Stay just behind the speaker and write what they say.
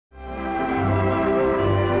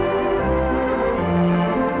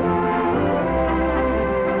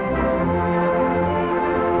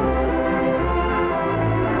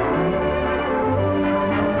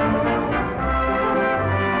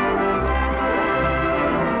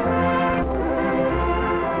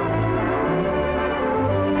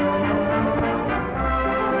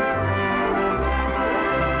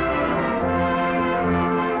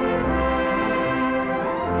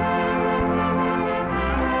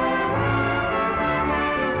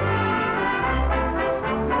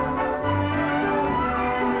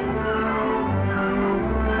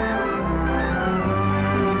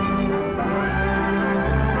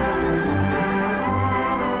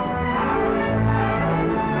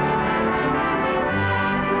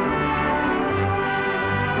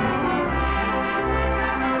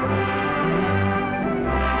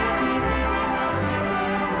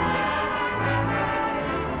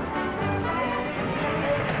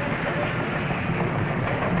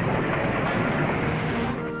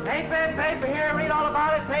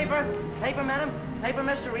paper? Paper, madam? Paper,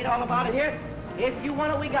 mister? Read all about it here. If you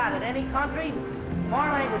want it, we got it. Any country,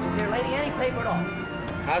 foreign languages here, lady. Any paper at all.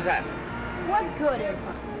 How's that? What good is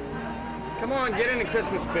it? Come on, get in the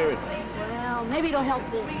Christmas spirit. Well, maybe it'll help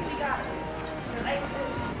business.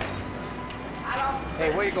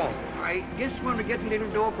 Hey, where you going? I just want to get a little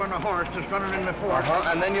dope on a horse that's running in the fort.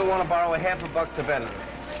 And then you'll want to borrow $50 to bet on it.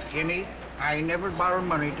 Jimmy, I never borrow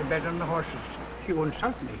money to bet on the horses. You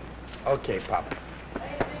insult me. Okay, Pop.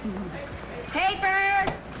 Paper!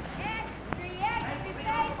 Extra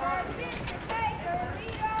paper, Mr. Paper,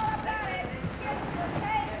 read all about it. Mr.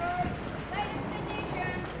 Paper, latest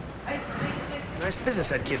edition. Nice business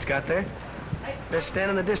that kid's got there. Best stand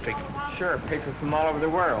in the district. Sure, paper from all over the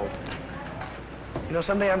world. You know,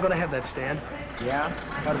 someday I'm going to have that stand. Yeah?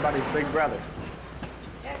 What about his big brother?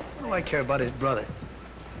 What do I care about his brother?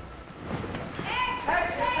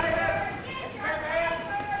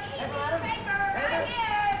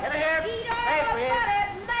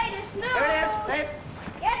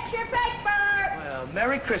 Get your paper! Well,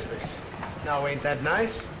 Merry Christmas. Now, ain't that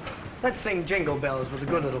nice? Let's sing Jingle Bells with the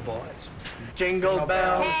good little boys. Jingle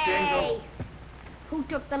bells, jingle... Hey! Who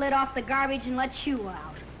took the lid off the garbage and let you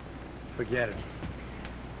out? Forget it.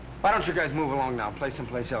 Why don't you guys move along now? Play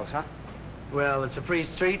someplace else, huh? Well, it's a free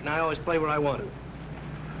street, and I always play where I want to.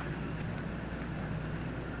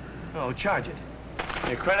 Oh, charge it.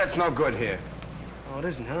 Your credit's no good here. Oh, it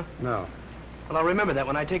isn't, huh? No. Well, I'll remember that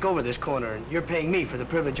when I take over this corner, and you're paying me for the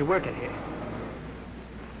privilege of working here.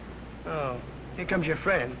 Oh, here comes your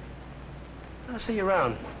friend. I'll see you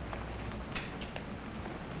around.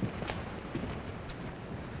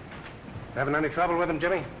 Having any trouble with him,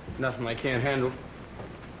 Jimmy? Nothing I can't handle.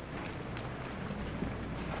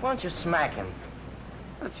 Why don't you smack him?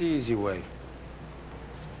 That's the easy way.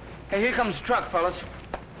 Hey, here comes the truck, fellas.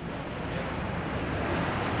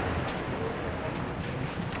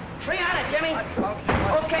 Free on it, Jimmy.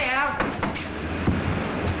 Okay, Al.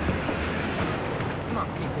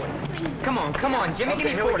 Come on, Jimmy, give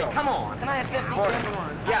me 40. Come on. Can I have 50? 40.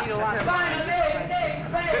 Yeah. Fine,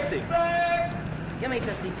 50. Give me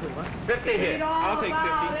 52, huh? 50 here. I'll take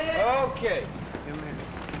 50. Okay.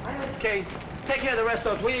 Okay. Take care of the rest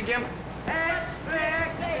of those, will you, Jim?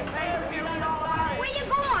 Where you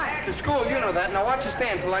going? To school, you know that. Now watch your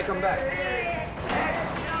stand till I come back.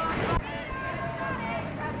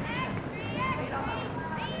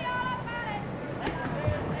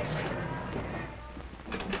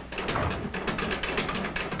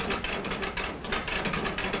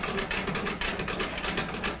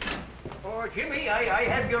 Oh, Jimmy, I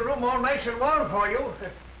had your room all nice and warm for you.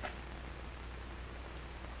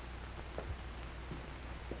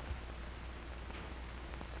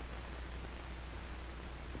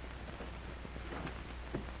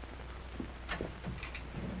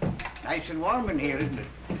 Nice and warm in here, isn't it?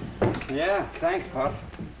 Yeah, thanks, Pop.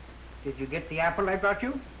 Did you get the apple I brought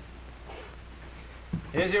you?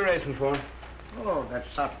 Here's your racing for him. Oh, that's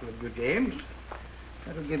thoughtful of you, James.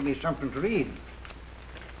 That'll give me something to read.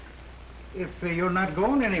 If you're not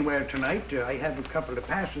going anywhere tonight, I have a couple of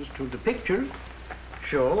passes to the picture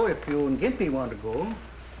show if you and Gimpy want to go.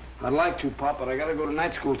 I'd like to, Pop, but I gotta go to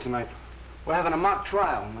night school tonight. We're having a mock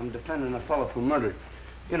trial, and I'm defending a fellow for murder.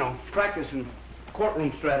 You know, practicing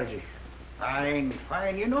courtroom strategy. Fine,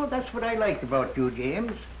 fine. You know, that's what I like about you,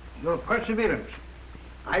 James. Your perseverance.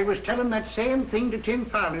 I was telling that same thing to Tim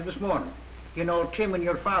Farley this morning. You know, Tim and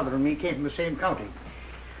your father and me came from the same county.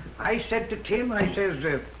 I said to Tim, I says,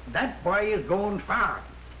 that boy is going far,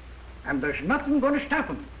 and there's nothing going to stop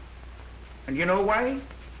him. And you know why?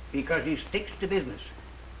 Because he sticks to business.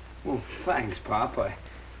 Well, thanks, Pop. I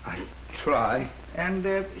try. And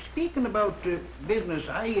speaking about business,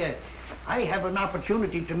 I have an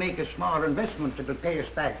opportunity to make a small investment that will pay us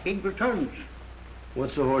back big returns.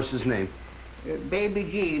 What's the horse's name? Baby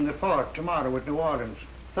G in the fort tomorrow at New Orleans.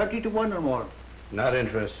 30 to 1 or more. Not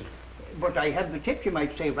interested. But I have the tip, you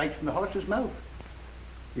might say, right from the horse's mouth.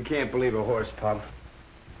 You can't believe a horse, Pop.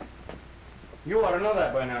 You ought to know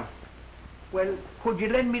that by now. Well, could you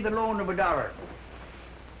lend me the loan of $1?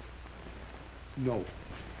 No.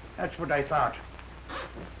 That's what I thought.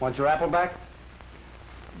 Want your apple back?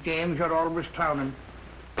 James, you're always clowning.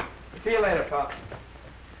 See you later, Pop.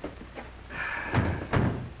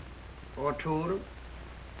 O'Toole,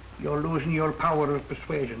 you're losing your power of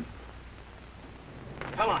persuasion.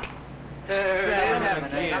 Come on. Come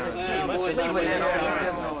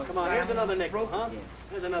on, here's another nickel, huh?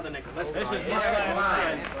 Here's another nickel. Let's go.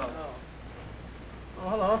 Oh,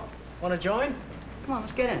 hello. Want to join? Come on,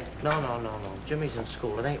 let's get in. No. Jimmy's in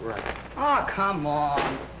school. It ain't right. Oh, come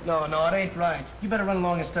on. No, it ain't right. You better run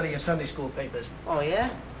along and study your Sunday school papers. Oh,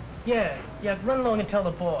 yeah? Yeah, run along and tell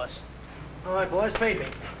the boss. All right, boys, fade me.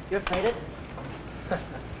 You're faded.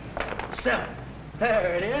 7.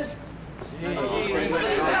 There it is. What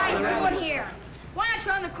are you guys doing here? Why aren't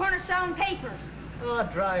you on the corner selling papers? Oh,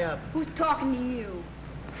 dry up. Who's talking to you?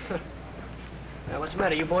 Now, what's the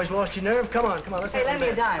matter? You boys lost your nerve? Come on, let's Hey, have some lend me a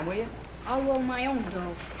bed. dime, will you? I'll roll my own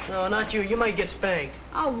dough. No, not you. You might get spanked.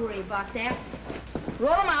 I'll worry about that.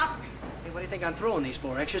 Roll 'em up. Hey, what do you think I'm throwing these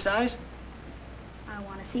for? Exercise? I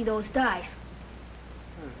want to see those dice.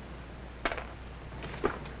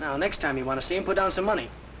 Now, next time you want to see him, put down some money.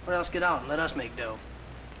 Or else get out and let us make dough.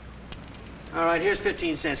 All right, here's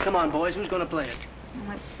 15 cents. Come on, boys. Who's going to play it?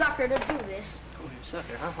 I'm a sucker to do this. Oh, you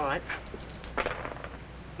sucker, huh? All right.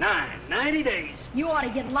 90 days. You ought to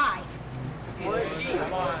get live.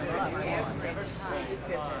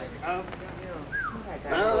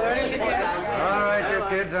 Well, there it is again. All right,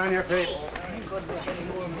 you kids, on your feet.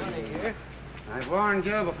 I've warned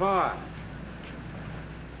you before.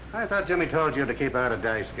 I thought Jimmy told you to keep out of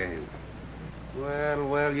dice games.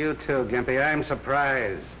 Well, you too, Gimpy. I'm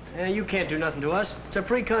surprised. You can't do nothing to us. It's a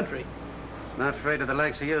free country. Not afraid of the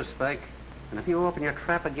likes of you, Spike. And if you open your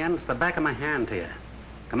trap again, it's the back of my hand to you.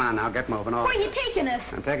 Come on now, get moving. Where are you taking us?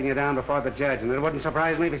 I'm taking you down before the judge, and it wouldn't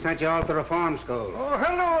surprise me if he sent you all to reform school. Oh,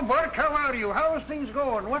 hello, Bert. How are you? How's things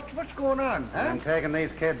going? What's going on, huh? I'm taking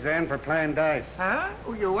these kids in for playing dice. Huh?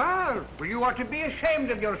 Oh, you are? Well, you ought to be ashamed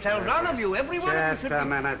of yourselves, all of you, every one of you.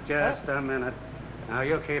 Just a minute. Now,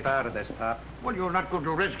 you keep out of this, Pop. Well, you're not going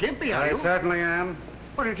to arrest Gimpy, are I you? certainly am.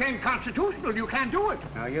 But it ain't constitutional. You can't do it.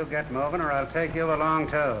 Now, you get moving, or I'll take you along,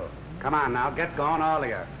 too. Come on, now, get going, all of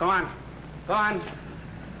you. Go on.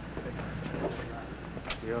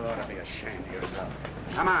 You ought to be ashamed of yourself.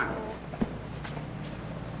 Come on.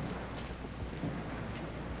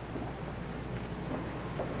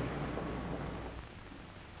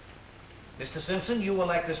 Mr. Simpson, you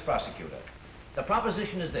will act as prosecutor. The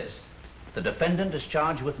proposition is this. The defendant is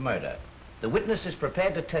charged with murder. The witness is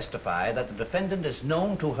prepared to testify that the defendant is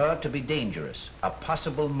known to her to be dangerous, a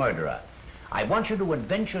possible murderer. I want you to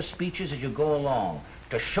invent your speeches as you go along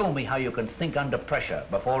to show me how you can think under pressure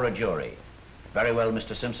before a jury. Very well,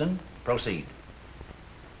 Mr. Simpson. Proceed.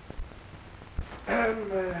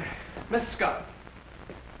 Miss Scott,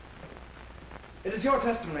 it is your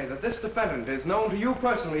testimony that this defendant is known to you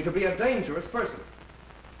personally to be a dangerous person.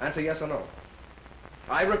 Answer yes or no.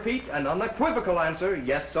 I repeat, an unequivocal answer,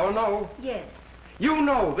 yes or no. Yes. You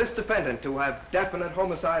know this defendant to have definite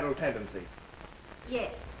homicidal tendency.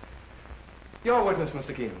 Yes. Your witness,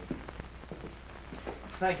 Mr. Keenan.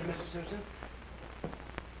 Thank you, Mr. Simpson.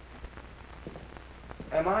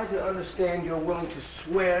 Am I to understand you're willing to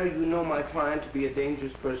swear you know my client to be a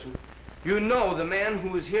dangerous person? You know the man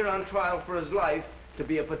who is here on trial for his life to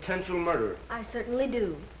be a potential murderer. I certainly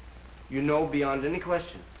do. You know beyond any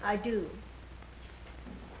question. I do.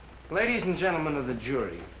 Ladies and gentlemen of the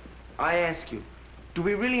jury, I ask you, do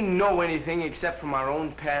we really know anything except from our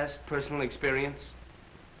own past personal experience?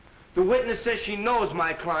 The witness says she knows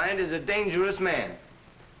my client is a dangerous man.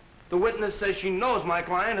 The witness says she knows my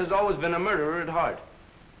client has always been a murderer at heart.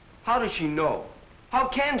 How does she know? How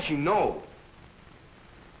can she know?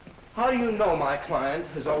 How do you know my client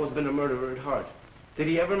has always been a murderer at heart? Did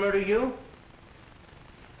he ever murder you?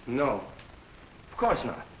 No. Of course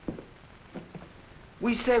not.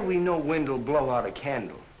 We say we know wind will blow out a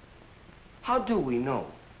candle. How do we know?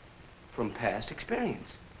 From past experience.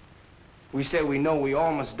 We say we know we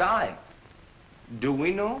all must die. Do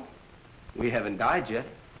we know? We haven't died yet.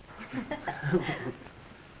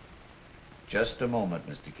 Just a moment,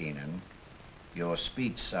 Mr. Keenan. Your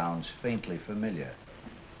speech sounds faintly familiar.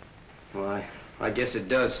 Well, I guess it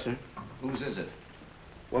does, sir. Whose is it?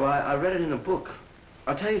 Well, I read it in a book.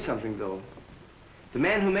 I'll tell you something, though. The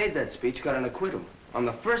man who made that speech got an acquittal on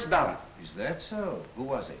the first ballot. Is that so? Who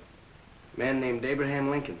was he? A man named Abraham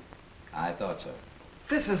Lincoln. I thought so.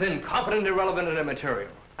 This is incompetent, irrelevant, and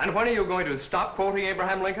immaterial. And when are you going to stop quoting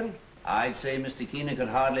Abraham Lincoln? I'd say Mr. Keenan could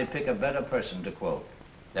hardly pick a better person to quote.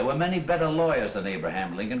 There were many better lawyers than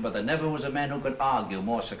Abraham Lincoln, but there never was a man who could argue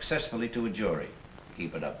more successfully to a jury.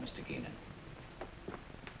 Keep it up, Mr. Keenan.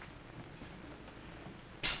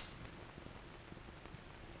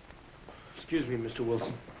 Excuse me, Mr.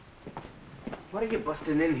 Wilson. What are you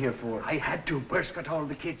busting in here for? I had to. Bert's got all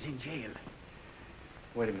the kids in jail.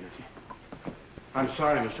 Wait a minute. I'm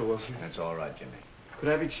sorry, Mr. Wilson. That's all right, Jimmy. Could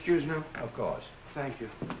I be excused now? Of course. Thank you.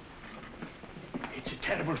 It's a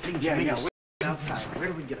terrible thing, Yeah, Jimmy. yeah. Outside. Where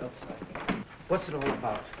do we get outside? What's it all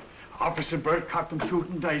about? Officer Bert caught them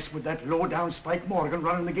shooting dice with that low-down Spike Morgan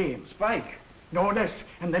running the game. Spike. No less.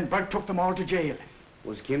 And then Bert took them all to jail.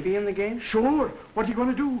 Was Gimpy in the game? Sure. What are you going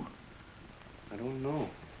to do? I don't know.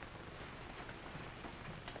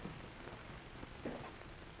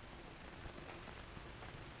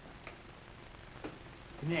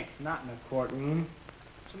 Nick, not in a courtroom.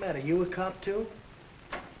 What's the matter? You a cop, too?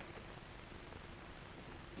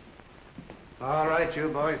 All right, you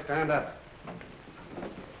boys, stand up.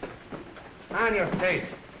 On your feet.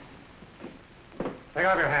 Take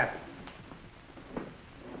off your hat.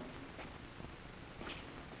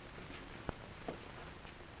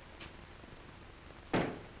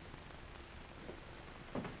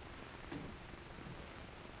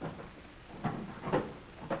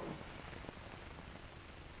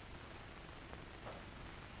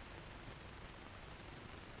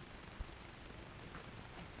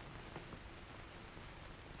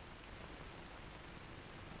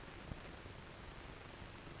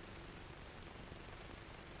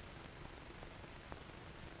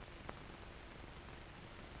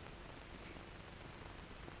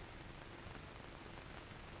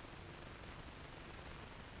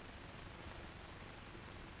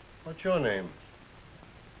 What's your name?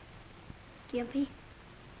 Gimpy,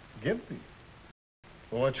 Gimpy.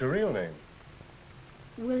 Well, what's your real name?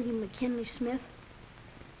 William McKinley Smith.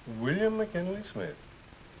 William McKinley Smith.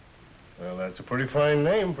 Well, that's a pretty fine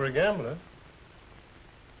name for a gambler.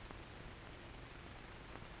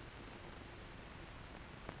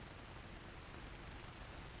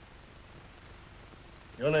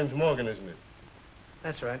 Your name's Morgan, isn't it?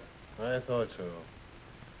 That's right. I thought so.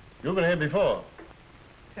 You've been here before.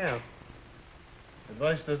 Yeah.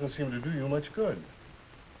 Advice doesn't seem to do you much good.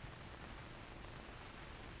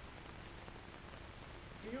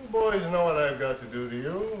 You boys know what I've got to do to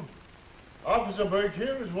you. Officer Burke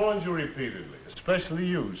here has warned you repeatedly, especially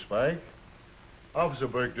you, Spike. Officer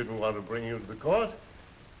Burke didn't want to bring you to the court,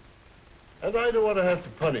 and I don't want to have to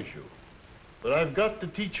punish you. But I've got to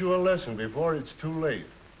teach you a lesson before it's too late.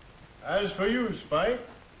 As for you, Spike,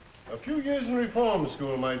 a few years in reform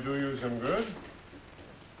school might do you some good.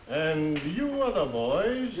 And you other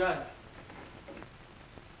boys... Judge.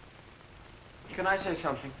 Can I say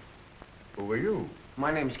something? Who are you?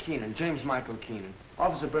 My name's Keenan, James Michael Keenan.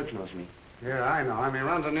 Officer Burke knows me. Yeah, I know him. He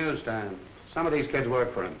runs a newsstand. Some of these kids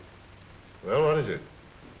work for him. Well, what is it?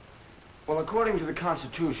 Well, according to the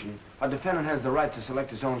Constitution, a defendant has the right to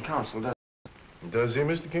select his own counsel, doesn't Does he,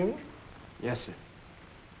 Mr. Keenan? he? Yes, sir.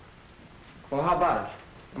 Well, how about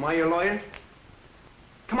it? Am I your lawyer?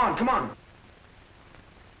 Come on, come on.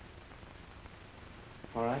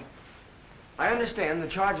 All right. I understand the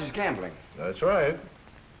charge is gambling. That's right.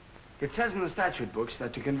 It says in the statute books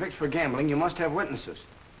that to convict for gambling, you must have witnesses.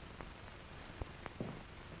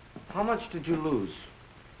 How much did you lose?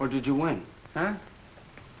 Or did you win? Huh?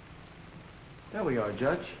 There we are,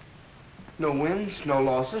 Judge. No wins, no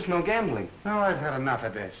losses, no gambling. No, I've had enough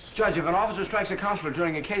of this. Judge, if an officer strikes a counselor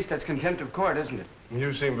during a case, that's contempt of court, isn't it?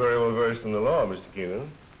 You seem very well versed in the law, Mr.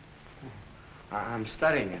 Keenan. I'm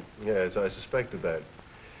studying it. Yes, I suspected that.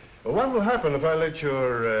 Well, what will happen if I let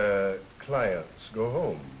your clients go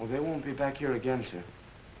home? Well, they won't be back here again, sir.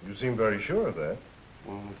 You seem very sure of that.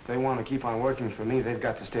 Well, if they want to keep on working for me, they've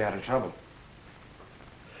got to stay out of trouble.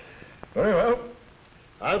 Very well.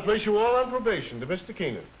 I'll place you all on probation to Mr.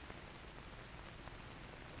 Keenan.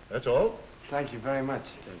 That's all. Thank you very much,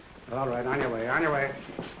 Judge. All right, on your way, on your way.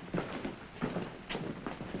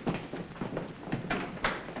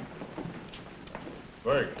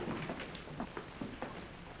 Burke.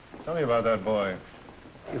 Tell me about that boy.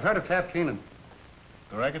 You've heard of Tap Keenan,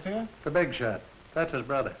 The racketeer? the big shot. That's his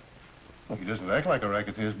brother. Well, he doesn't act like a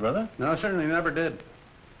racketeer's brother. No, certainly never did.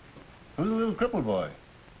 Who's the little crippled boy?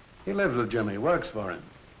 He lives with Jimmy, works for him.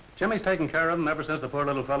 Jimmy's taken care of him ever since the poor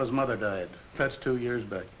little fellow's mother died. That's 2 years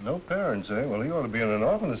back. No parents, eh? Well, he ought to be in an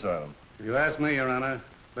orphan asylum. If you ask me, Your Honor,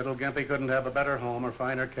 little Gimpy couldn't have a better home or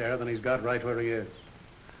finer care than he's got right where he is.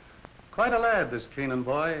 Quite a lad, this Keenan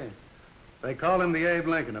boy. They call him the Abe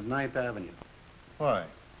Lincoln of 9th Avenue. Why?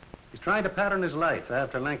 He's trying to pattern his life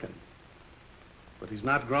after Lincoln. But he's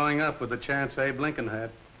not growing up with the chance Abe Lincoln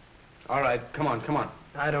had. All right, come on, come on.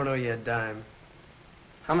 I don't owe you a dime.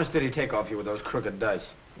 How much did he take off you with those crooked dice?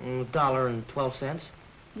 $1.12.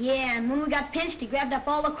 Yeah, and when we got pinched, he grabbed up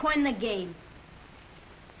all the coin in the game.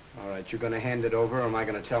 All right, you're going to hand it over, or am I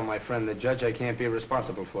going to tell my friend the judge I can't be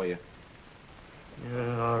responsible for you?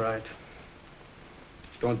 All right.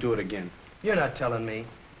 Don't do it again. You're not telling me.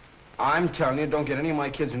 I'm telling you, don't get any of my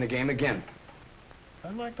kids in the game again.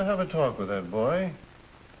 I'd like to have a talk with that boy.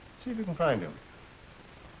 See if you can find him.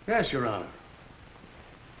 Yes, Your Honor.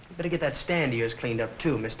 You better get that stand of yours cleaned up,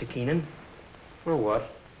 too, Mr. Keenan. For what?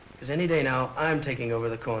 Because any day now, I'm taking over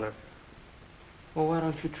the corner. Well, why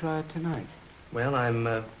don't you try it tonight? Well,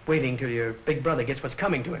 I'm waiting till your big brother gets what's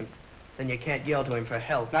coming to him. Then you can't yell to him for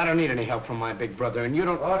help. I don't need any help from my big brother, and you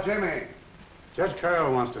don't... Oh, Jimmy. Judge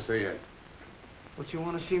Carroll wants to see you. What you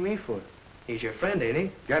want to see me for? He's your friend, ain't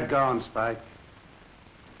he? Get going, Spike.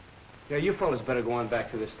 Yeah, you fellas better go on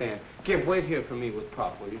back to the stand. Gib, wait here for me with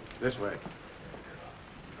Pop, will you? This way.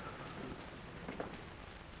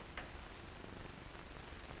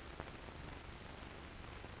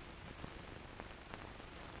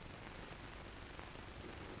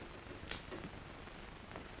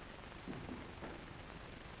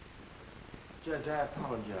 Judge, I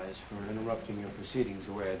apologize for interrupting your proceedings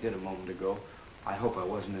the way I did a moment ago. I hope I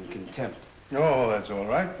wasn't in contempt. Oh, that's all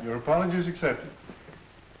right. Your apology is accepted.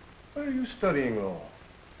 Where are you studying law?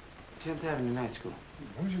 10th Avenue Night School.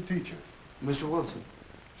 Who's your teacher? Mr. Wilson.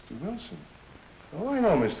 Mr. Wilson? Oh, I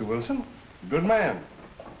know Mr. Wilson. Good man.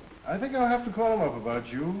 I think I'll have to call him up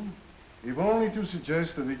about you, if only to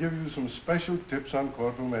suggest that he give you some special tips on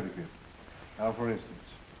courtroom etiquette. Now, for instance,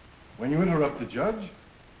 when you interrupt the judge,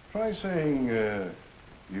 try saying,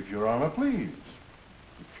 if Your Honor, please.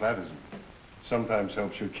 It flatters him. Sometimes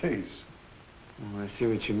helps your case. Oh, I see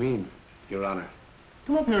what you mean, Your Honor.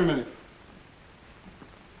 Come up here a minute.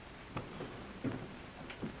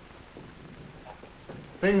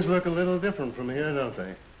 Things look a little different from here, don't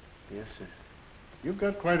they? Yes, sir. You've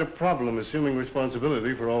got quite a problem assuming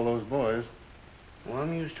responsibility for all those boys. Well,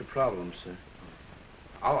 I'm used to problems, sir.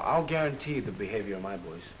 I'll guarantee the behavior of my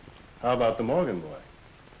boys. How about the Morgan boy?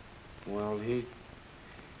 Well,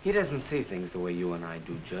 he doesn't see things the way you and I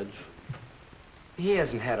do, Judge. He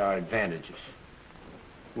hasn't had our advantages.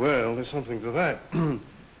 Well, there's something to that.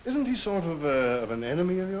 Isn't he sort of an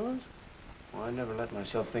enemy of yours? Well, I never let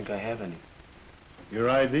myself think I have any. Your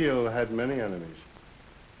ideal had many enemies.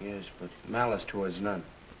 Yes, but malice towards none.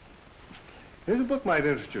 Here's a book might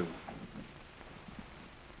interest you.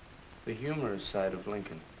 The humorous side of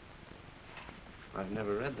Lincoln. I've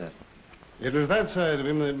never read that. It was that side of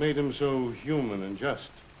him that made him so human and just.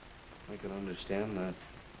 I can understand that.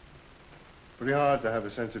 Pretty hard to have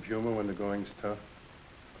a sense of humor when the going's tough.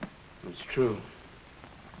 It's true.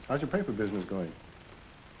 How's your paper business going?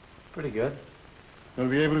 Pretty good. Gonna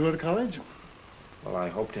be able to go to college? Well, I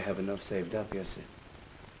hope to have enough saved up, yes, sir.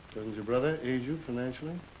 Doesn't your brother aid you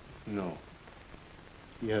financially? No.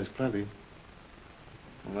 He has plenty.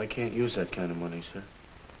 Well, I can't use that kind of money, sir.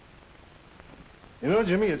 You know,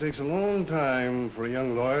 Jimmy, it takes a long time for a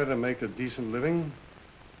young lawyer to make a decent living.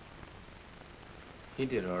 He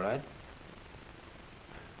did all right.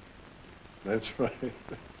 That's right.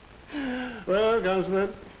 Well,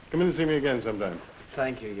 Counselor, come in and see me again sometime.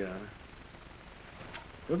 Thank you, Your Honor.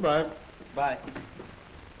 Goodbye. Bye.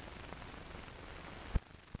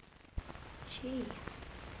 Gee,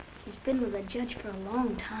 he's been with the judge for a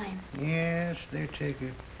long time. Yes, they take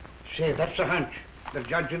it. Say, that's a hunch. The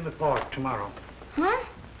judge in the court tomorrow. Huh?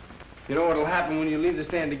 You know what'll happen when you leave the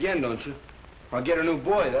stand again, don't you? I'll get a new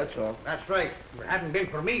boy, that's all. That's right. If it hadn't been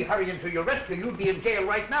for me hurrying to your rescue, you'd be in jail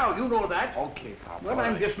right now. You know that. Okay, Pop. Well,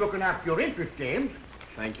 I'm just looking after your interest, James.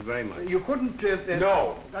 Thank you very much. You couldn't...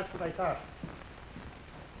 No. That's what I thought.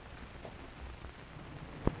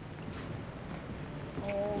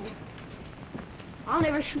 Oh, I'll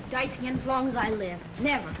never shoot dice again as long as I live.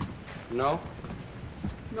 Never. No?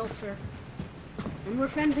 No, sir. And we're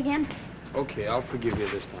friends again? Okay, I'll forgive you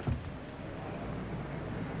this time.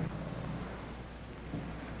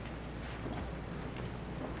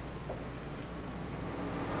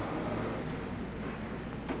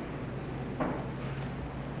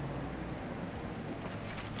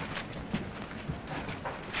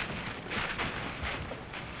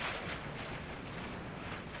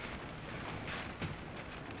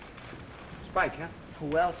 Spike, huh?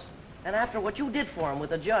 Who else? And after what you did for him with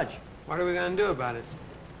the judge. What are we going to do about it?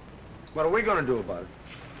 What are we going to do about it?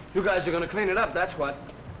 You guys are going to clean it up, that's what.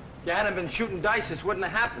 If you hadn't been shooting dice, this wouldn't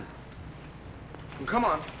have happened. Well, come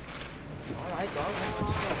on. All right, let's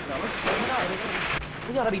go, fellas. Bring it on.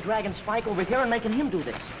 We ought to be dragging Spike over here and making him do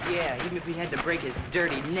this. Yeah, even if we had to break his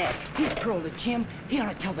dirty neck. He's pro to Jim. He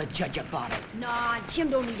ought to tell the judge about it. Nah, Jim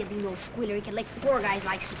don't need to be no squealer. He can lick poor guys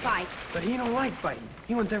like Spike. But he don't like fighting.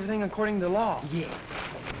 He wants everything according to law. Yeah.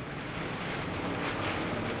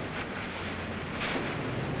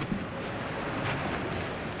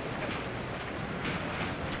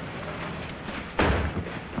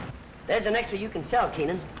 There's an extra you can sell,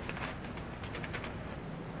 Keenan.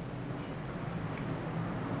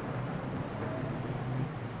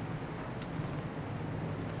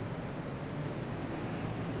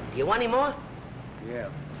 Do you want any more? Yeah.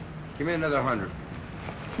 Give me another 100.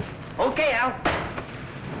 Okay, Al.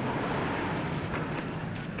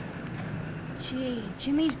 Gee,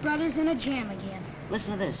 Jimmy's brother's in a jam again.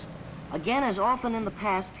 Listen to this. Again, as often in the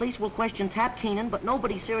past, police will question Tap Keenan, but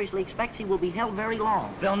nobody seriously expects he will be held very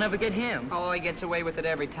long. They'll never get him. Oh, he gets away with it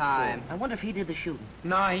every time. I wonder if he did the shooting.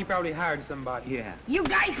 No, he probably hired somebody. Yeah. You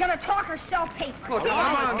guys gonna talk or sell paper? Come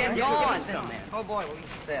on, get going. going. Oh, boy, we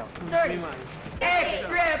sell. 30.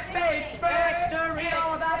 Extra paper, extra, read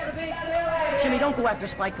all about the big deal. Jimmy, don't go after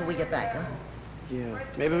Spike till we get back, huh? Yeah.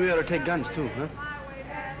 Maybe we ought to take guns, too, huh?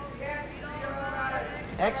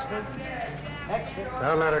 Extra. Extra.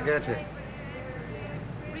 Don't let her get you.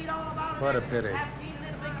 What a pity.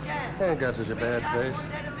 Ain't got such a bad face.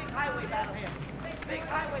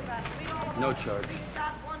 No charge.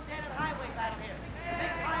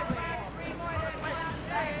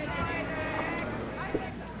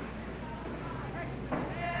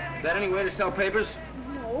 Is that any way to sell papers?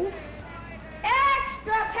 No.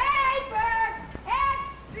 Extra paper!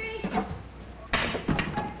 Extra!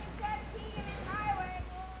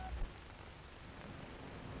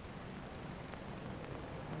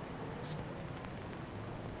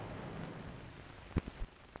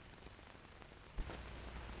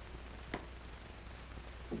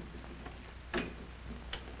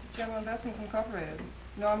 General Investments Incorporated.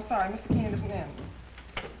 No, I'm sorry, Mr. Keenan isn't in.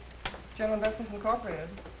 General Investments Incorporated.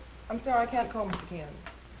 I'm sorry, I can't call Mr. Keenan.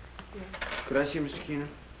 Yes. Could I see Mr. Keenan?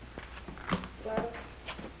 Gladys?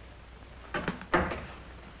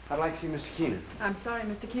 I'd like to see Mr. Keenan. I'm sorry,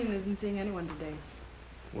 Mr. Keenan isn't seeing anyone today.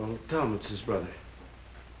 Well, tell him it's his brother.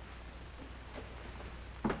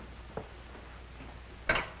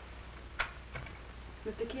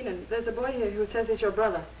 Mr. Keenan, there's a boy here who says he's your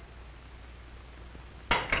brother.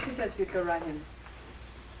 He says you'd go right in.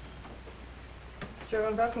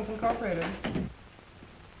 General Investments Incorporated.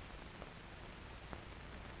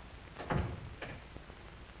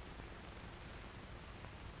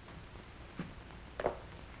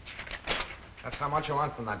 That's how much you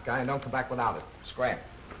want from that guy, and don't come back without it. Scram.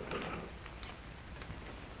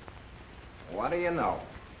 What do you know?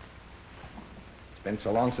 It's been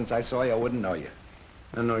so long since I saw you, I wouldn't know you.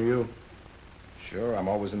 I know you. Sure, I'm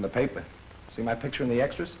always in the paper. See my picture in the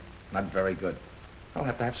extras? Not very good. I'll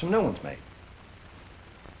have to have some new ones made.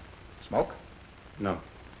 Smoke? No.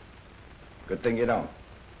 Good thing you don't.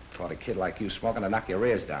 Caught a kid like you smoking to knock your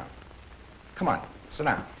ears down. Come on, sit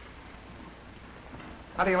down.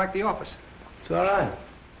 How do you like the office? It's all right.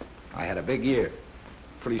 I had a big year.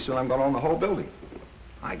 Pretty soon I'm going to own the whole building.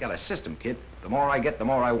 I got a system, kid. The more I get, the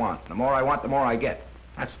more I want. The more I want, the more I get.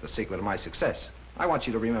 That's the secret of my success. I want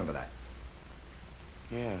you to remember that.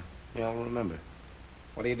 Yeah, I'll remember.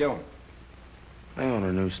 What are you doing? I own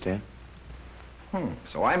a newsstand.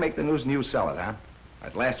 So I make the news and you sell it, huh?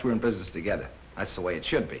 At last we're in business together. That's the way it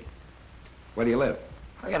should be. Where do you live?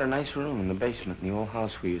 I got a nice room in the basement in the old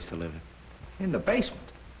house we used to live in. In the basement?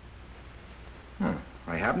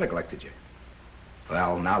 I have neglected you.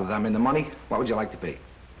 Well, now that I'm in the money, what would you like to be?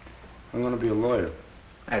 I'm going to be a lawyer.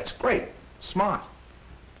 That's great. Smart.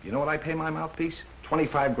 You know what I pay my mouthpiece?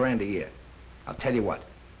 25 grand a year. I'll tell you what.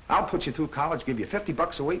 I'll put you through college, give you 50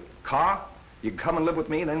 bucks a week, car. You can come and live with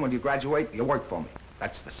me, and then when you graduate, you work for me.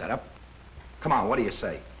 That's the setup. Come on, what do you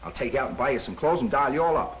say? I'll take you out and buy you some clothes and dial you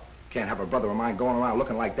all up. Can't have a brother of mine going around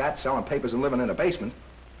looking like that, selling papers and living in a basement.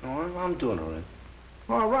 Oh, I'm doing all right.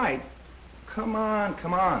 All right. Come on,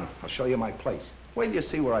 come on. I'll show you my place. Wait till you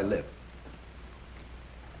see where I live.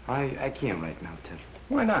 I can't right now, Ted.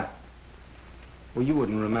 Why not? Well, you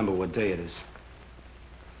wouldn't remember what day it is.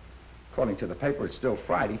 According to the paper, it's still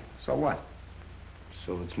Friday. So what?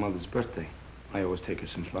 So it's Mother's birthday. I always take her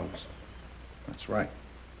some flowers. That's right.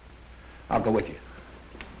 I'll go with you.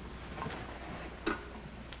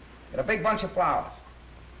 Get a big bunch of flowers.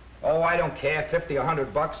 Oh, I don't care, 50 or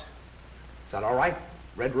 100 bucks. Is that all right?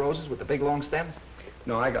 Red roses with the big long stems?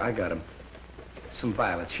 No, I got them. Some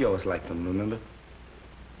violets. She always liked them, remember?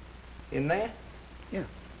 In there? Yeah.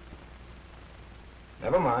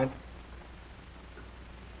 Never mind.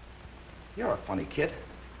 You're a funny kid.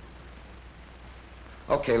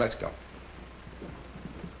 Okay, let's go.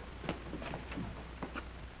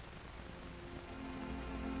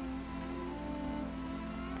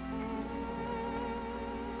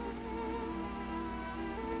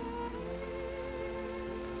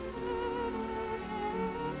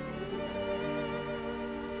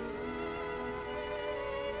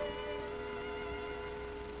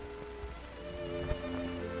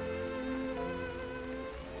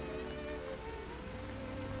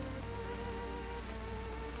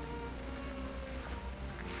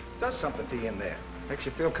 Does something to you in there. Makes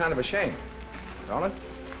you feel kind of ashamed, don't it?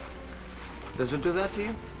 Does it do that to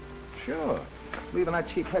you? Sure. Leaving that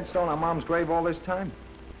cheap headstone on Mom's grave all this time.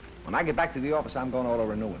 When I get back to the office, I'm going to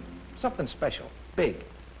order a new one. Something special, big.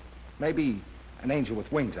 Maybe an angel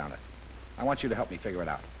with wings on it. I want you to help me figure it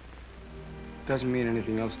out. Doesn't mean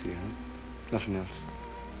anything else to you, huh? Nothing else.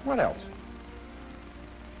 What else?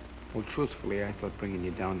 Well, truthfully, I thought bringing you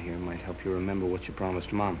down here might help you remember what you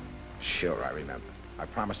promised Mom. Sure, I remember. I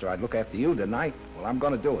promised her I'd look after you, didn't I? Well, I'm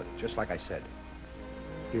gonna do it, just like I said.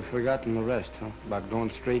 You've forgotten the rest, huh? About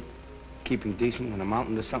going straight, keeping decent, and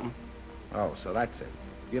amounting to something? Oh, so that's it.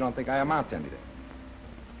 You don't think I amount to anything?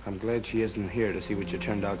 I'm glad she isn't here to see what you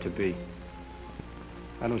turned out to be.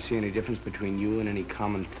 I don't see any difference between you and any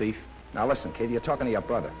common thief. Now listen, kid, you're talking to your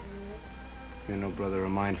brother. You're no brother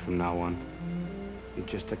of mine from now on. You're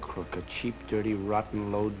just a crook, a cheap, dirty,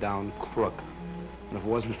 rotten, low-down crook. And if it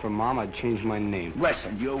wasn't for Mom, I'd change my name.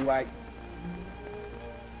 Listen, you,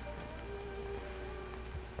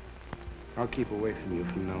 I'll keep away from you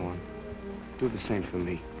from now on. Do the same for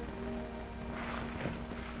me.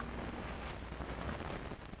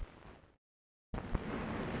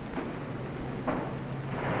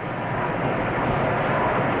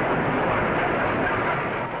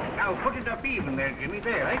 Now, put it up even there, Jimmy.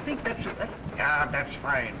 There, I think that's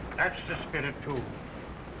fine. That's the spirit, too.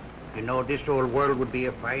 You know, this old world would be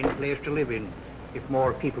a fine place to live in if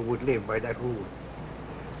more people would live by that rule.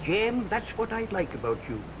 James, that's what I like about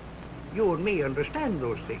you. You and me understand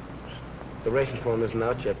those things. The racing form isn't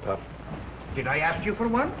out yet, Pop. Did I ask you for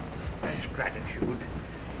one? That's gratitude.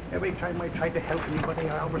 Every time I try to help anybody,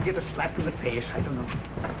 I always get a slap in the face. I don't know.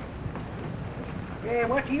 Hey,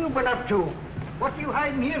 what have you been up to? What are you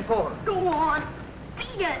hiding here for? Go on.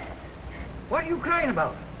 Beat it. What are you crying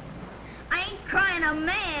about? I ain't crying, a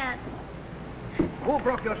man. Who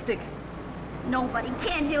broke your stick? Nobody.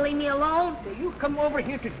 Can't you leave me alone? You come over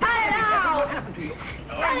here to... Cut it out! What happened to you?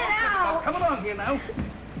 Cut it out! Come along here now.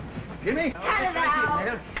 Jimmy? Cut it out!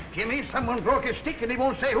 There. Jimmy, someone broke his stick and he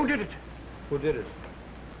won't say who did it. Who did it?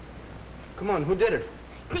 Come on, who did it?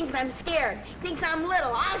 Thinks I'm scared. Thinks I'm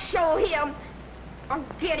little. I'll show him. I'll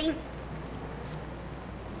get him.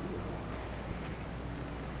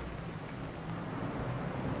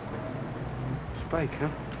 Spike, huh?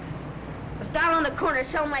 I was down on the corner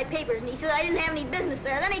selling my papers, and he said I didn't have any business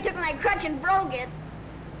there. Then he took my crutch and broke it.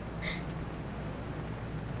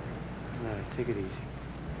 All right, take it easy.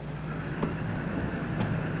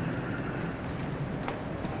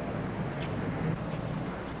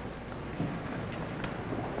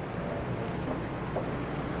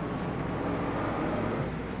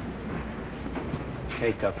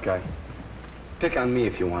 Hey, tough guy. Pick on me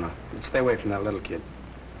if you wanna. But stay away from that little kid.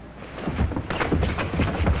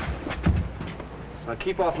 Now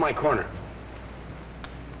keep off my corner.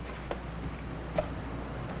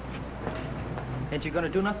 Ain't you gonna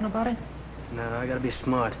do nothing about it? No, I gotta be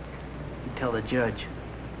smart. You tell the judge.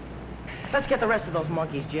 Let's get the rest of those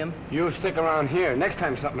monkeys, Jim. You stick around here. Next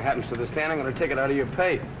time something happens to the stand, I'm gonna take it out of your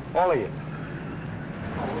pay. All of you.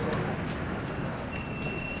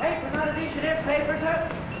 Paper, not edition here. Paper, sir.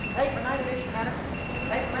 Paper, not edition, madam.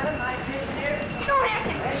 Paper, madam, not edition here. You don't have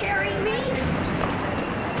to carry me.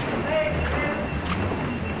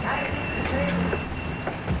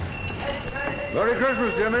 Merry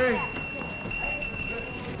Christmas, Jimmy.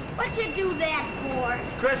 What'd you do that for?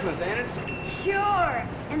 Christmas, ain't it? Sure.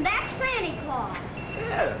 And that's Santa Claus.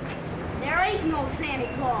 Yeah. There ain't no Santa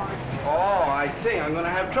Claus. Oh, I see. I'm gonna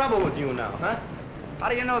have trouble with you now, huh? How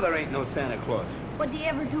do you know there ain't no Santa Claus? What'd you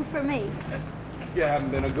ever do for me? You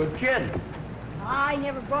haven't been a good kid. I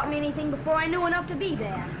never brought me anything before I knew enough to be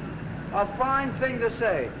bad. A fine thing to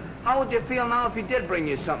say. How would you feel now if he did bring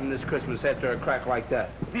you something this Christmas after a crack like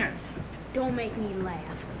that? Yes. Don't make me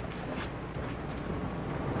laugh.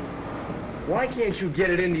 Why can't you get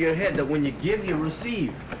it into your head that when you give, you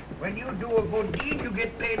receive? When you do a good deed, you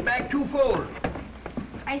get paid back twofold.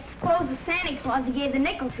 I suppose the Santa Claus he gave the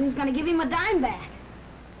nickel to is going to give him a dime back.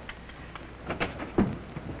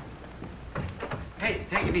 Hey,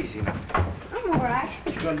 take it easy now. I'm all right.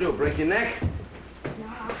 What you gonna do, break your neck?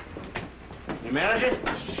 No. You manage it?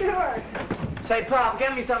 Sure. Say, Pop,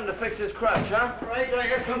 get me something to fix this crutch, huh? Right, I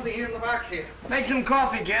got something here in the box here. Make some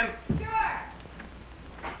coffee, Jim. Sure.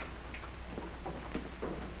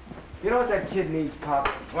 You know what that kid needs, Pop?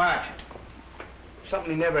 What?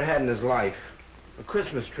 Something he never had in his life. A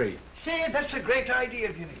Christmas tree. Say, that's a great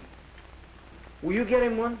idea, Jimmy. Will you get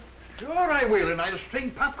him one? Sure I will, and I'll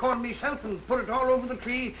string popcorn myself and put it all over the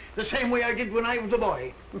tree the same way I did when I was a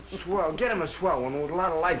boy. Swell. Get him a swell one with a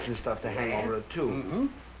lot of lights and stuff to hang over it, too. Mm-hmm.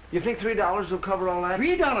 You think $3 will cover all that?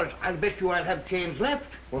 $3? I'll bet you I'll have change left.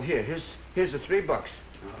 Well, here's the $3.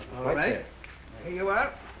 All right right. there. There you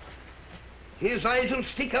are. His eyes will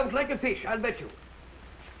stick out like a fish, I'll bet you.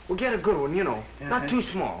 Well, get a good one, you know. Not too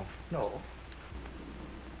small. No.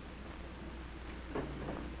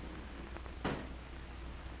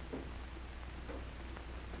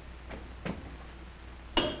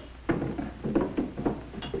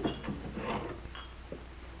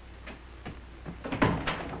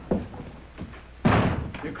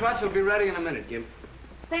 crutch will be ready in a minute, Gimp.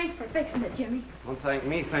 Thanks for fixing it, Jimmy. Don't thank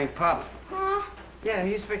me, thank Pop. Huh? Yeah,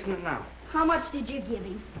 he's fixing it now. How much did you give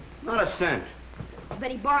him? Not a cent. I bet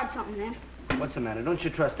he borrowed something then. What's the matter? Don't you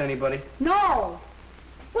trust anybody? No.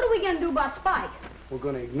 What are we going to do about Spike? We're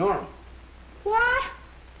going to ignore him. What?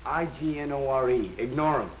 I-G-N-O-R-E.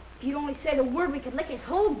 Ignore him. If you'd only say the word, we could lick his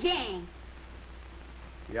whole gang.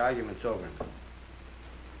 The argument's over.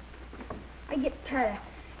 I get tired of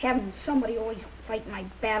having somebody always fight my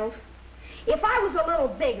battles. If I was a little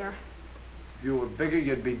bigger... If you were bigger,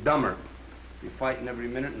 you'd be dumber. Be fighting every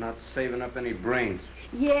minute, not saving up any brains.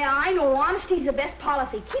 Yeah, I know. Honesty's the best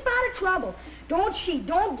policy. Keep out of trouble. Don't cheat,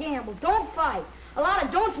 don't gamble, don't fight. A lot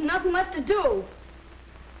of don'ts and nothing left to do.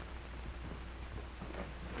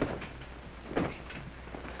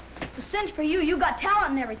 It's a cinch for you. You got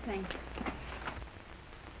talent and everything.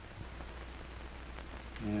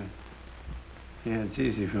 Yeah, it's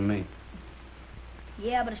easy for me.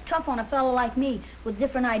 Yeah, but it's tough on a fellow like me with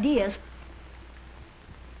different ideas.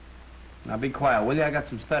 Now be quiet, will you? I got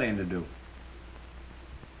some studying to do.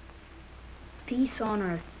 Peace on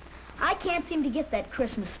earth. I can't seem to get that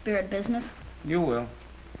Christmas spirit business. You will.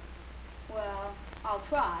 Well, I'll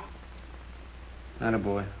try.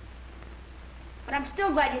 Attaboy. But I'm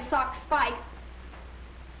still glad you socked Spike.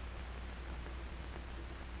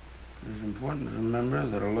 It's important to remember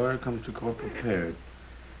that a lawyer comes to court prepared.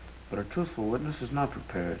 But a truthful witness is not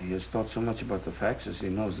prepared. He has thought so much about the facts as he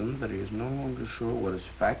knows them that he is no longer sure what is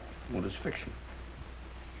fact and what is fiction.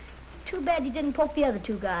 Too bad you didn't poke the other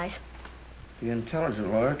two guys. The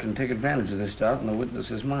intelligent lawyer can take advantage of this doubt in the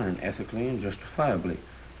witness's mind, ethically and justifiably,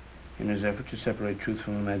 in his effort to separate truth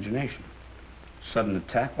from imagination. Sudden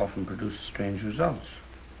attack often produces strange results.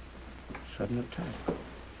 Sudden attack.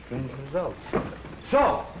 Strange results.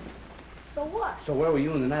 So what? So where were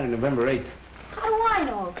you on the night of November 8th? How do I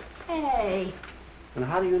know? Hey. And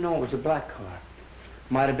how do you know it was a black car?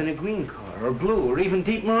 Might have been a green car, or blue, or even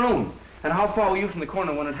deep maroon. And how far were you from the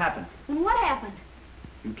corner when it happened? And what happened?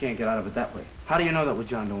 You can't get out of it that way. How do you know that was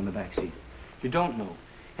John Doe in the back seat? You don't know.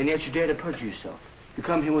 And yet you dare to perjure yourself. You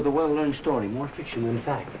come here with a well-learned story, more fiction than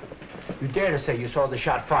fact. You dare to say you saw the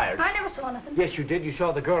shot fired. I never saw nothing. Yes, you did. You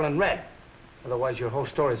saw the girl in red. Otherwise, your whole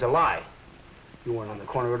story's a lie. You weren't on the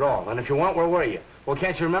corner at all. And if you weren't, where were you? Well,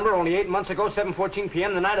 can't you remember only 8 months ago, 7:14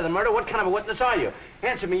 p.m., the night of the murder? What kind of a witness are you?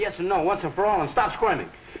 Answer me yes and no, once and for all, and stop squirming.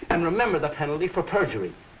 And remember the penalty for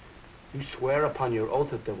perjury. You swear upon your oath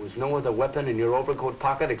that there was no other weapon in your overcoat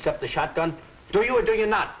pocket except the shotgun? Do you or do you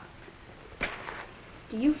not?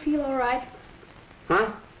 Do you feel all right?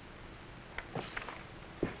 Huh?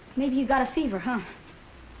 Maybe you got a fever, huh?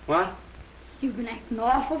 What? You've been acting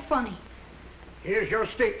awful funny. Here's your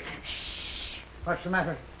stick. Shh. What's the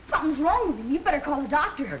matter? Something's wrong with him. You better call the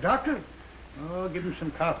doctor. A doctor? Oh, give him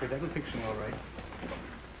some coffee. That'll fix him all right.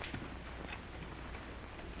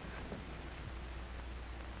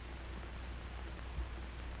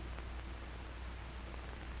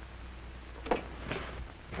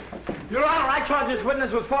 Your Honor, I charge this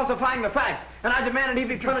witness with falsifying the facts, and I demanded he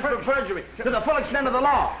be punished for perjury to the full extent of the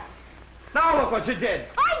law. Now look what you did.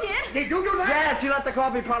 I did. Did you do that? Yes, you let the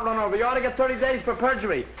coffee pot run over. You ought to get 30 days for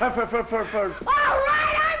perjury. All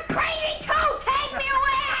right, I'm crazy too. Take me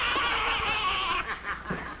away.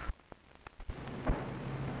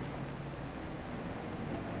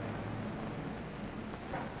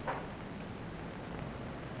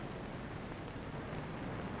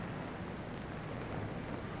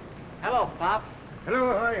 Hello, Pops.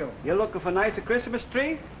 Hello, how are you? You looking for a nicer Christmas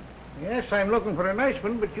tree? Yes, I'm looking for a nice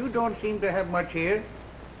one, but you don't seem to have much here.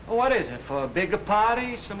 Oh, what is it? For a bigger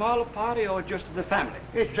party, smaller party, or just the family?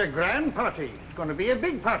 It's a grand party. It's going to be a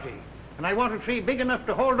big party. And I want a tree big enough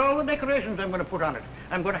to hold all the decorations I'm going to put on it.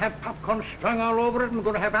 I'm going to have popcorn strung all over it. I'm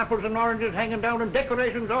going to have apples and oranges hanging down and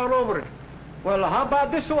decorations all over it. Well, how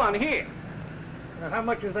about this one here? How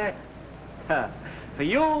much is that? For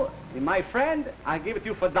you, my friend, I give it to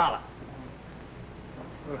you for $1.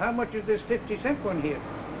 Well, how much is this 50-cent one here?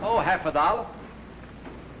 Oh, $50.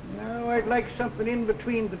 No, I'd like something in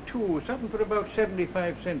between the two. Something for about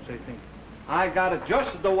 75 cents, I think. I got it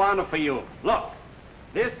just the one for you. Look,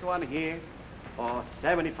 this one here for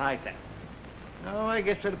 75 cents. Oh, I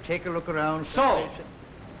guess I'll take a look around. So,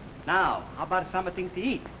 now, how about something to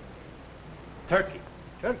eat? Turkey.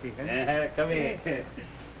 Turkey, huh? Come here.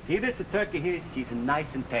 See this turkey here? She's nice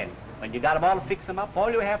and tender. When you got them all fix them up,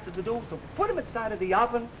 all you have to do is to put them inside of the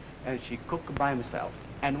oven, and she cook by herself.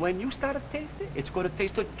 And when you start to taste it, it's going to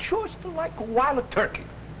taste just like wild turkey.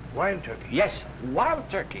 Wild turkey? Yes, wild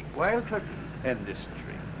turkey. Wild turkey. And this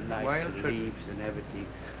tree, nice wild turkey. leaves and everything.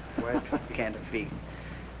 Wild turkey. Can't feel.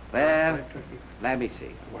 Well, let me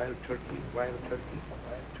see. Wild turkey, wild turkey,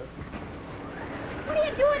 wild turkey. What are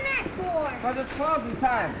you doing that for? Because it's closing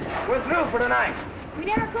time. We're through for tonight. We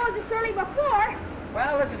never closed this early before.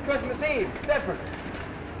 Well, this is Christmas Eve. It's different.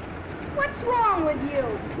 What's wrong with you?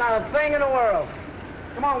 Not a thing in the world.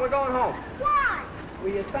 Come on, we're going home. Why?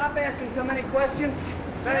 Will you stop asking so many questions?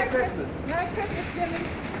 Merry Christmas. Merry Christmas, Jimmy.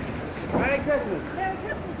 Merry Christmas. Merry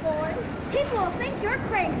Christmas, boys. People will think you're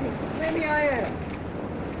crazy. Maybe I am.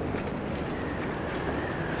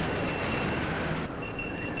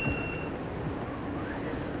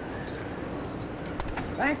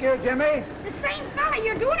 Thank you, Jimmy. The same fella,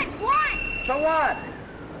 you're doing it twice. So what?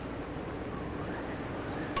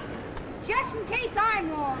 Just in case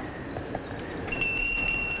I'm wrong.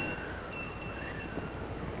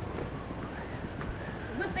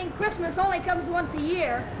 Good thing Christmas only comes once a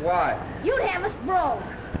year. Why? You'd have us broke.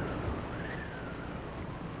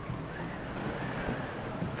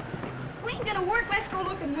 We ain't gonna work, let's go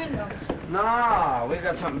look in windows. No, we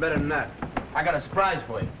got something better than that. I got a surprise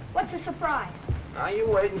for you. What's a surprise? Now, you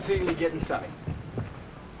wait and see till you get inside.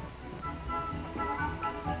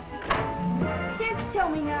 Can't you tell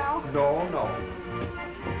me now? No, no.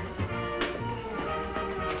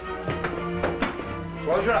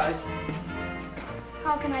 Close your eyes.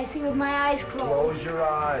 How can I see with my eyes closed? Close your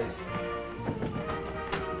eyes.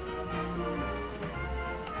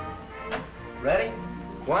 Ready?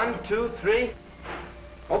 1, 2, 3.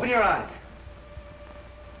 Open your eyes.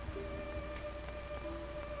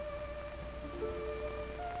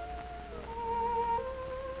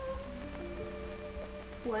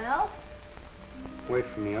 Well? Wait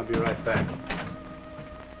for me. I'll be right back.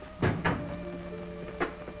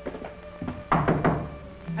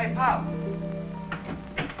 Hey, Pop.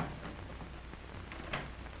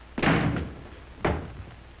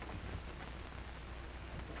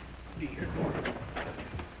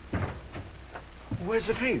 Where's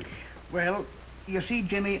the tree? Well, you see,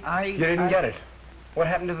 Jimmy, You didn't get it. What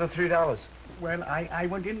happened to the $3? Well, I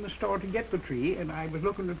went in the store to get the tree, and I was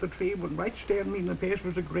looking at the tree, when right staring me in the face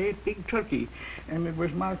was a great big turkey, and it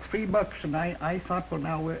was marked $3, and I thought, well,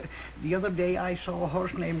 now, the other day I saw a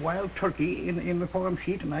horse named Wild Turkey in the form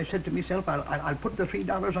sheet, and I said to myself, I'll put the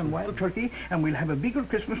 $3 on Wild Turkey, and we'll have a bigger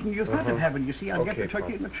Christmas than you thought of having. You see, I'll get the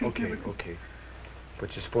turkey and the tree. Okay.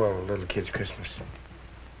 But you spoil a little kid's Christmas.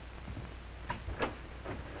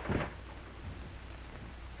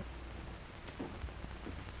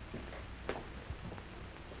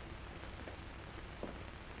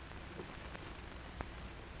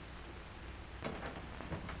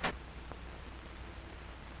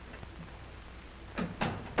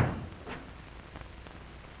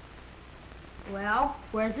 Well,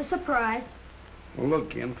 where's the surprise? Well,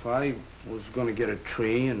 look, Imp, I was going to get a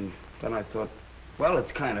tree, and then I thought, well,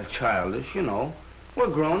 it's kind of childish, you know. We're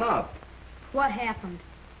grown up. What happened?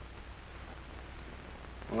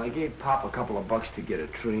 Well, I gave Pop a couple of bucks to get a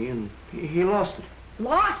tree, and he lost it.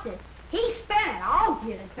 Lost it? He spent it. I'll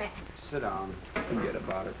get it back. Sit down. Forget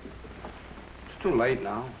about it. It's too late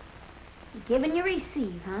now. You give and you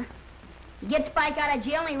receive, huh? You get Spike out of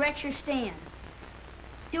jail and he wrecks your stand.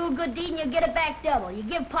 Do a good deed and you get it back double. You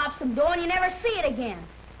give Pop some dough and you never see it again.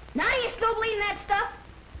 Now do you still believe in that stuff?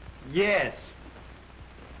 Yes.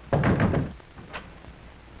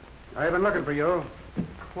 I've been looking for you.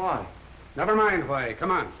 Why? Never mind why. Come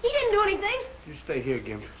on. He didn't do anything. You stay here,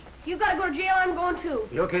 Gimp. You gotta go to jail, I'm going too.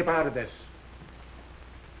 You keep out of this.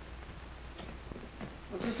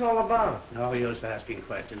 What's this all about? No use asking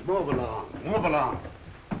questions. Move along. Move along.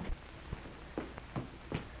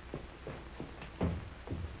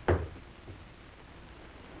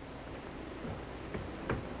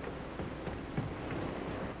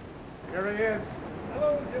 Here he is.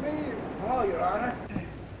 Hello, Jimmy. Hello, Your Honor.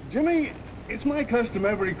 Jimmy, it's my custom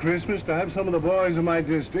every Christmas to have some of the boys in my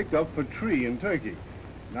district up for tree and turkey.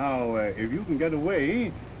 Now, if you can get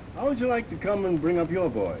away, how would you like to come and bring up your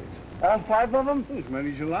boys? All 5 of them? As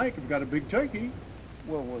many as you like. We've got a big turkey.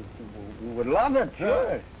 Well, we would love it,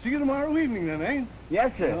 sure. See you tomorrow evening then, eh?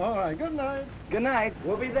 Yes, sir. All right. Good night. Good night.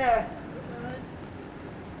 We'll be there.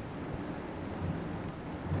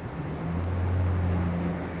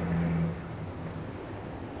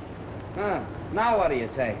 Huh. Now what do you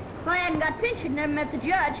say? Well, I hadn't got pinched and never met the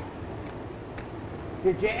judge.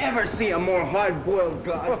 Did you ever see a more hard-boiled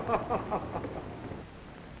guy?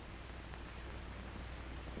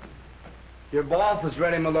 Your bath is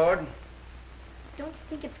ready, my lord. Don't you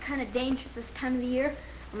think it's kind of dangerous this time of the year?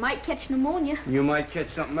 I might catch pneumonia. You might catch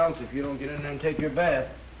something else if you don't get in there and take your bath.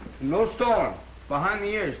 No storm. Behind the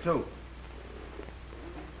ears, too.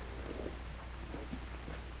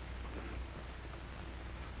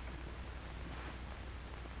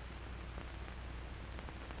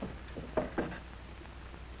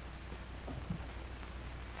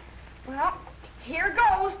 Well, here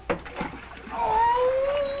goes.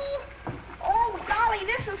 Oh, golly,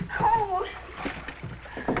 this is cold.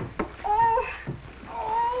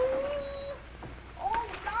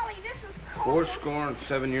 Golly, this is cold.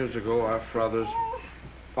 7 years ago, our fathers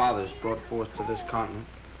brought forth to this continent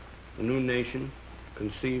a new nation,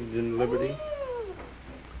 conceived in liberty,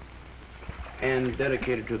 and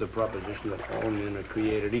dedicated to the proposition that all men are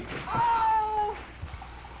created equal.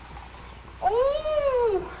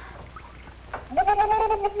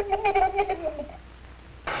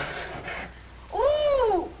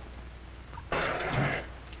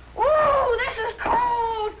 This is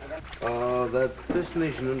cold. That this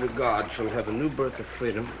nation under God shall have a new birth of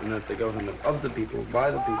freedom, and that the government of the people,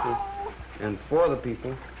 by the people, and for the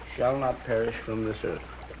people shall not perish from this earth.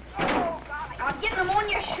 I'll get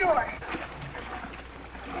pneumonia, sure.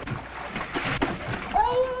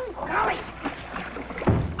 Oh, golly.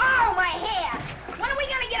 Oh, my head. When are we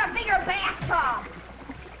going to get a bigger bathtub?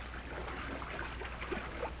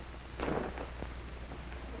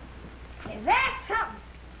 Is that something?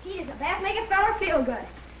 Gee, does a bath make a fella feel good?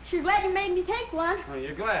 Sure glad you made me take one. Oh,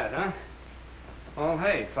 you're glad, huh? Oh,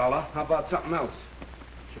 hey, fella, how about something else?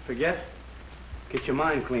 Did you forget? Get your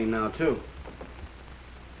mind clean now, too.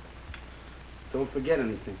 Don't forget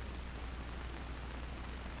anything.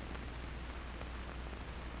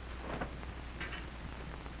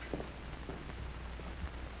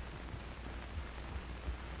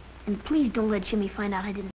 And please don't let Jimmy find out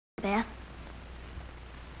I didn't bath.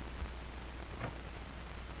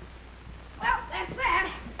 Well, that's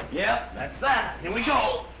that. Yep, that's that. Here we go.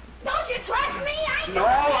 Hey, don't you trust me? No,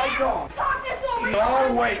 I don't. Talk this over.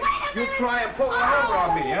 No, wait. You try and pull one over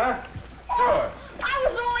on me, huh? Sure. I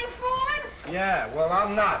was only fooling. Yeah, well,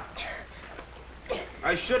 I'm not.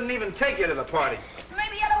 I shouldn't even take you to the party.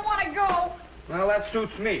 Maybe I don't want to go. Well, that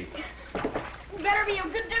suits me. Better be a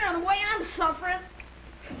good dinner the way I'm suffering.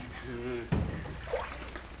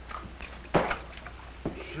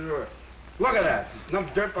 Sure. Look at that.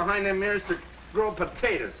 Enough dirt behind them ears to grow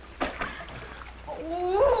potatoes.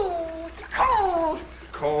 Ooh, it's cold.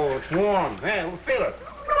 Cold, it's warm. Hey, we'll feel it.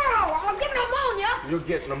 No, I'll get pneumonia. You'll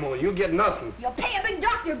get pneumonia. You'll get nothing. You'll pay a big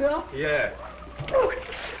doctor bill. Yeah.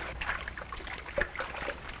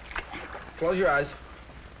 Close your eyes.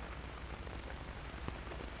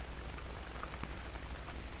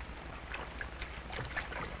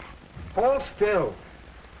 Hold still.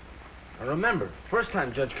 Now remember, first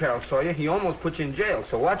time Judge Carroll saw you, he almost put you in jail,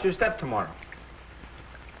 so watch your step tomorrow.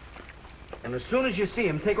 And as soon as you see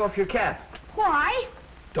him, take off your cap. Why?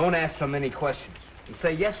 Don't ask so many questions. And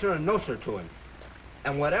say yes, sir, and no, sir, to him.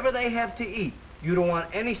 And whatever they have to eat, you don't want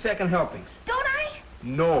any second helpings. Don't I?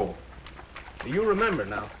 No. You remember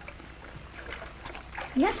now.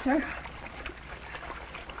 Yes, sir.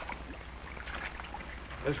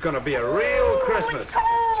 It's gonna be a real Christmas. It's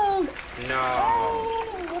cold. No.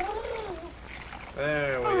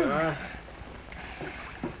 There we are.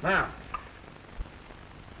 Now.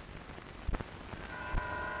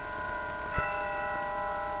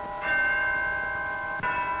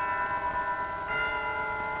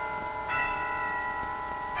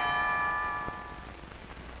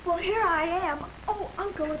 Well, here I am. Oh,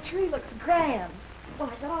 Uncle, the tree looks grand.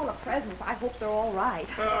 Well, I got all the presents. I hope they're all right.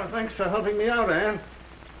 Thanks for helping me out, Ann.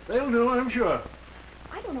 They'll do, I'm sure.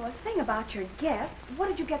 I don't know a thing about your guests. What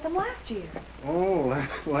did you get them last year? Oh,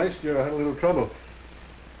 last year I had a little trouble.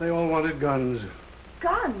 They all wanted guns.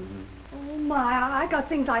 Guns? Oh, my, I got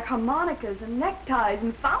things like harmonicas and neckties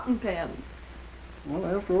and fountain pens. Well,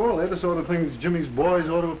 after all, they're the sort of things Jimmy's boys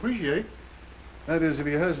ought to appreciate. That is, if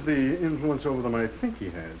he has the influence over them I think he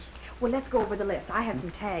has. Well, let's go over the list. I have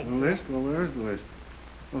some tags. The list? Well, where's the list?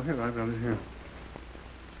 Oh, here, I've got it here.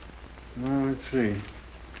 Well, let's see.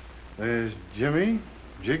 There's Jimmy,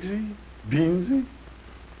 Jigsy, Beansy,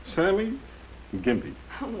 Sammy, and Gimpy.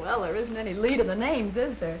 Well, there isn't any lead in the names,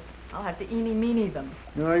 is there? I'll have to eeny-meeny them.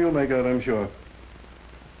 No, you'll make out, I'm sure.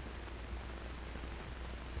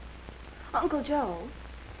 Uncle Joe,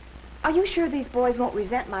 are you sure these boys won't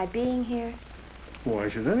resent my being here? Why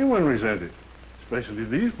should anyone resent it? Especially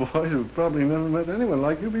these boys who've probably never met anyone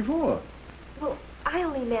like you before. Well, I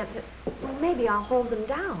only meant that, well, maybe I'll hold them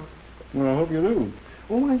down. Well, I hope you do.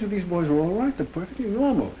 Oh, mind you, these boys are all right. They're perfectly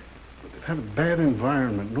normal. But they've had a bad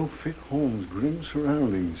environment, no fit homes, grim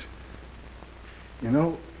surroundings. You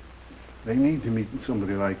know, they need to meet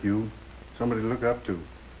somebody like you, somebody to look up to.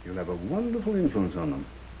 You'll have a wonderful influence on them.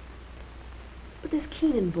 But this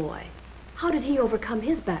Keenan boy, how did he overcome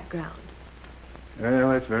his background? Well,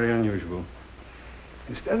 that's very unusual.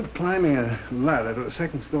 Instead of climbing a ladder to a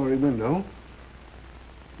second-story window,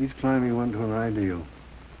 he's climbing one to an ideal.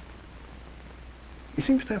 He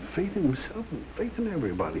seems to have faith in himself and faith in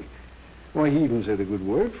everybody. Why, he even said a good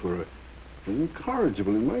word for an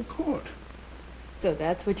incorrigible in my court. So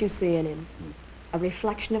that's what you see in him. A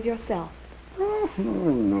reflection of yourself. Oh,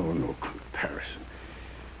 no comparison.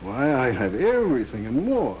 Why, I have everything and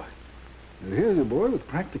more. And here's a boy with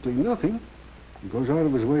practically nothing who goes out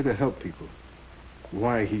of his way to help people.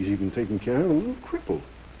 Why, he's even taking care of a little cripple.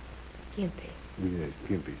 Gimpy. Yes,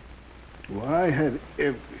 Gimpy. Why, I had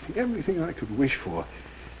everything I could wish for.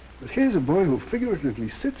 But here's a boy who figuratively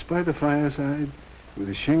sits by the fireside with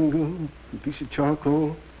a shingle, a piece of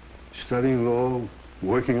charcoal, studying law,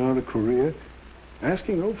 working on a career,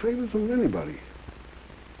 asking no favors from anybody.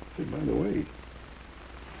 Say, by the way,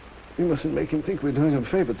 we mustn't make him think we're doing him a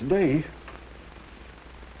favor today.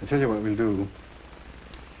 I tell you what we'll do.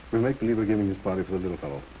 We'll make believe we're giving this party for the little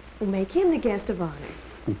fellow. We'll make him the guest of honor.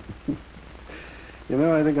 You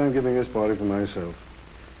know, I think I'm giving this party for myself.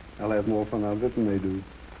 I'll have more fun out of it than they do.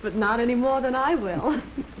 But not any more than I will.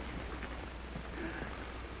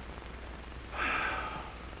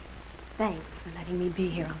 Thanks for letting me be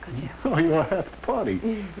here, Uncle Joe. Oh, you're at the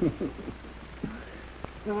party.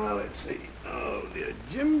 Now, let's see. Oh, dear.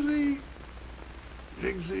 Jimsy,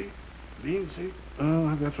 Jigsy, Beansy. Oh,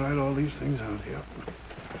 I've got to write all these things out here.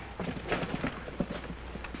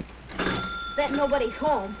 Bet nobody's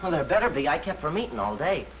home. Well, there better be. I kept from eating all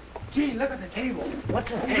day. Gee, look at the table.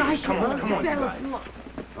 What's it? Hey, come on, you guys. Look.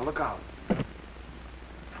 Now, look out.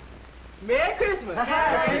 Merry Christmas.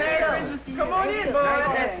 Merry Christmas. Come on in,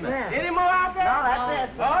 boys. Any more out there? No,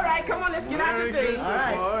 that's it. All right, come on, let's get out your day. All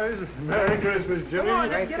right, boys. Merry Christmas, Jimmy. Come on,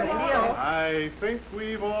 let's get them all. I think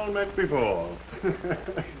we've all met before.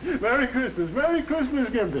 Merry Christmas. Merry Christmas,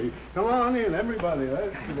 Gimpy. Come on in, everybody.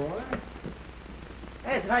 That's the boy.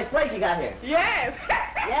 Hey, it's a nice place you got here. Yes.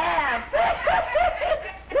 Yeah.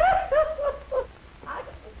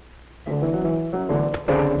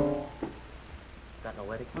 Got no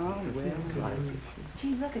wedding? Oh, well.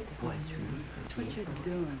 Gee, look at this. What you're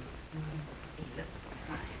doing.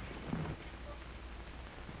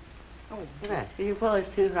 Oh, yeah. You pull his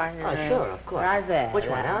tooth right here. Oh, sure, of course. Right there. Which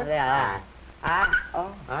one, huh? Yeah. Oh,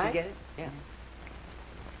 all right. you get it? Yeah.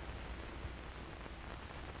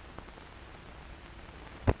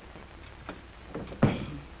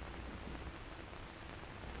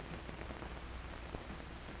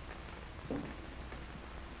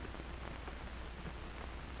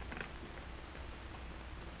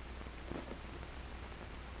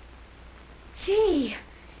 Gee,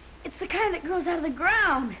 it's the kind that grows out of the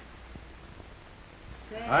ground.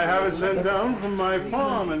 I have it sent down from my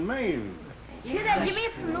farm in Maine. You hear that, Jimmy?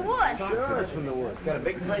 It's from the woods. Sure, it's from the woods. Got a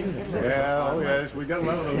big place. Yeah, oh yes, we got a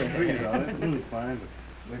lot of those trees on it. Fine.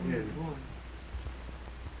 Look here.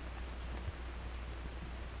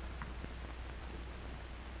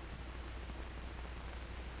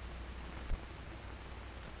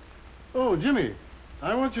 Oh, Jimmy,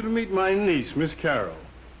 I want you to meet my niece, Miss Carroll.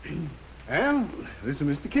 And this is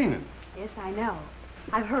Mr. Keenan. Yes, I know.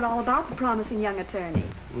 I've heard all about the promising young attorney.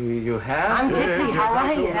 You have? I'm Gypsy. How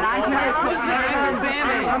are you? And I'm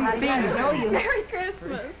How do you know you? Merry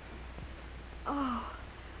Christmas. Oh.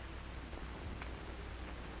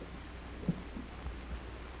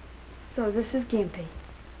 So this is Gimpy.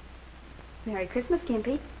 Merry Christmas,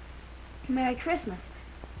 Gimpy. Merry Christmas.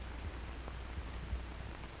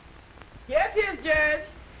 Yes, yes, Judge.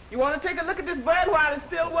 You want to take a look at this bud while it's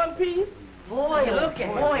still one piece? Boy, look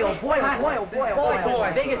at boy, oh boy, oh boy, oh boy, oh boy,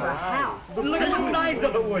 Boy, big as a house. Look at the size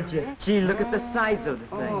of it, would you? Gee, look at the size of the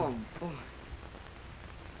thing. Oh, boy.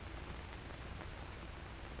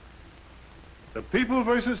 The People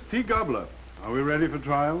versus T. Gobbler. Are we ready for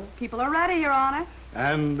trial? People are ready, Your Honor.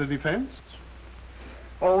 And the defense?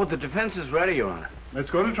 Oh, the defense is ready, Your Honor. Let's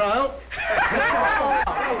go to trial.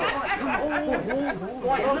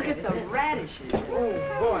 Boy, look at the radishes.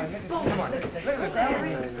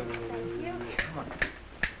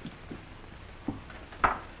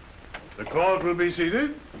 The court will be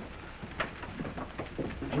seated.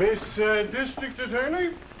 Miss District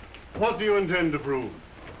Attorney, what do you intend to prove?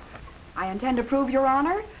 I intend to prove, Your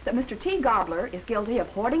Honor, that Mr. T. Gobbler is guilty of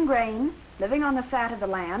hoarding grain, living on the fat of the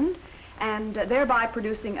land, and thereby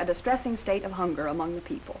producing a distressing state of hunger among the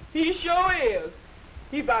people. He sure is.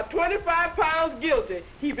 He's about 25 pounds guilty.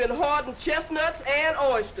 He's been hoarding chestnuts and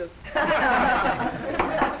oysters.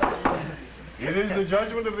 It is the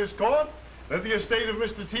judgment of this court that the estate of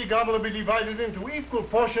Mr. T. Gobbler be divided into equal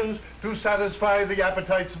portions to satisfy the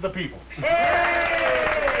appetites of the people.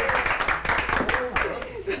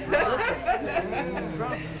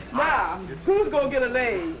 Now, who's gonna get a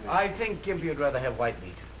leg? I think Gimpy would rather have white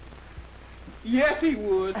meat. Yes, he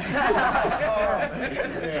would. Yeah,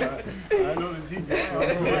 I noticed he did.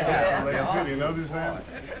 Yeah. You notice that?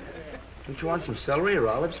 Don't you want some celery or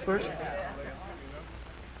olives first?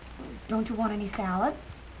 Don't you want any salad?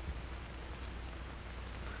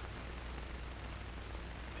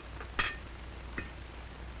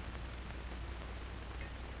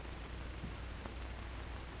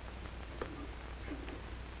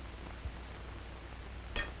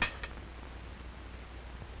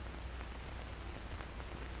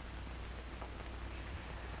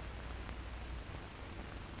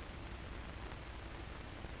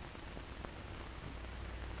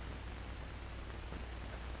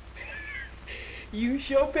 You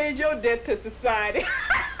sure paid your debt to society.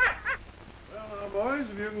 Well, now, boys,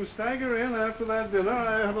 if you can stagger in after that dinner,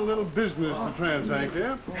 I have a little business to transact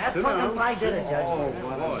here. That's Sit pudding down. and pie dinner, Judge.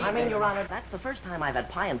 Oh, I mean, Your Honor, that's the first time I've had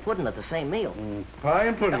pie and pudding at the same meal. Pie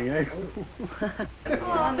and pudding, eh?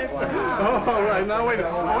 Oh, all right. Now, wait a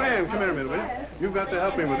minute. Oh, Ann, come here a minute, will you? You've got to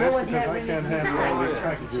help me with this because I can't handle all these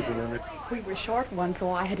packages and everything. We were short one,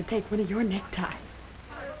 so I had to take one of your neckties.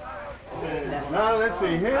 Now, let's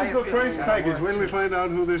see. Here's the first package. When we find out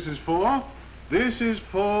who this is for. This is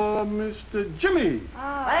for Mr. Jimmy.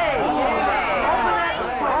 Hey,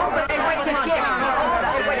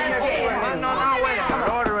 No, wait a minute.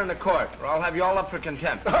 Order in the court, or I'll have you all up for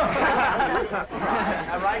contempt. All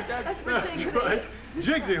right, Judge? That's right.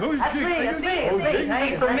 Jigsy, who's That's me, Jigsy? that's me, Oh, it's me. Jigsy.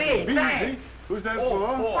 Hey, for me. Jigsy. Thanks. Who's that for?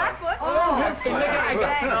 Blackfoot. Oh,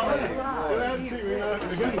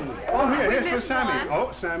 here's for Sammy.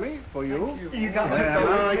 Oh, Sammy, for you. You got it.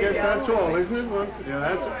 Now, I guess that's all, isn't it? Well, yeah,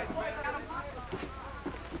 that's it.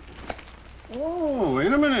 Oh,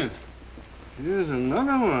 wait a minute. Here's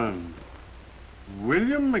another one.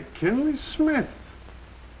 William McKinley Smith.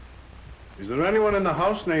 Is there anyone in the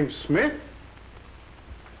house named Smith?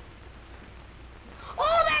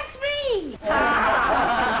 Oh, that's me!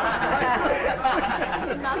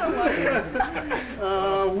 Another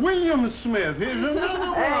one. William Smith. Here's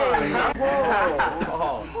another one.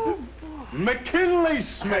 McKinley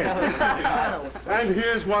Smith. And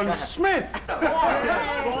here's one Smith.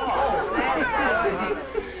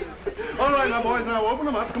 All right, now, boys, now open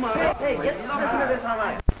them up. Come on. Hey, listen to this, all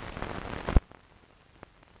right.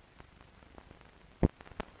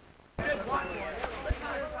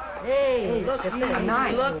 Hey, look at this.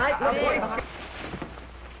 Nice. Look,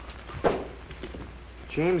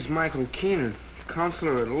 James Michael Keenan,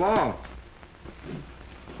 counselor at law.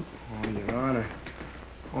 Oh, Your Honor.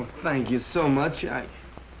 Oh, thank you so much.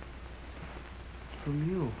 From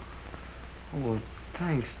you. Oh, well,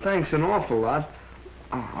 thanks an awful lot.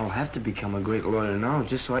 Oh, I'll have to become a great lawyer now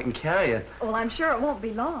just so I can carry it. Well, I'm sure it won't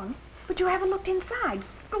be long. But you haven't looked inside.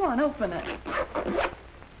 Go on, open it.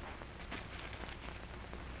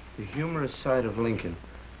 The humorous side of Lincoln.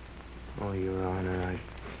 Oh, Your Honor,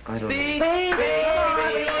 I don't know.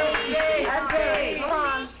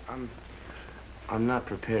 Come on. I'm not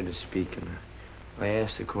prepared to speak, and I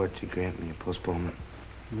asked the court to grant me a postponement.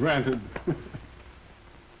 Granted.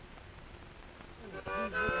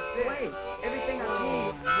 Wait, everything I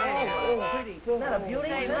see. Pretty. Isn't that a beauty?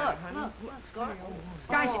 Hey, look. Scarf.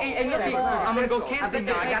 Guys, hey, look, I'm gonna go camping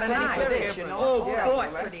now. I got a knife. Oh, boy.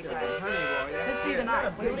 Pretty. Let's see the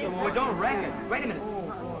knife. Well, don't wreck it. Wait a minute.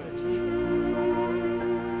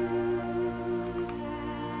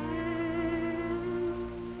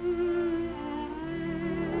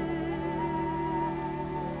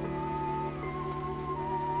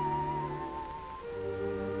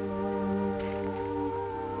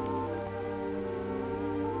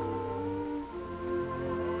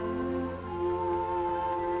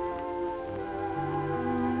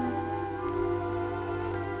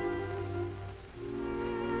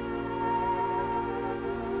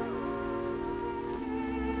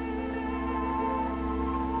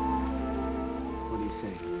 What do you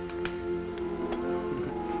think?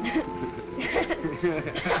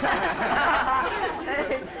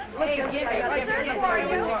 Hey, give me. Here you are,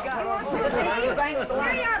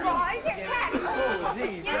 boys. Your cat.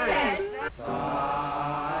 Your cat.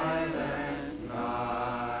 Silent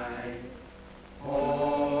night,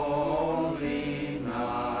 holy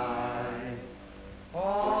night,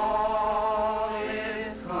 all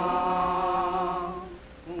is calm,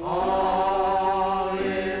 all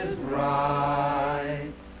is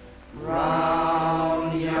bright,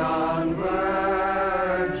 round young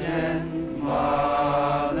virgin,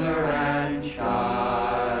 mother and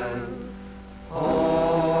child,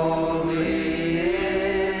 holy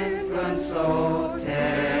infant so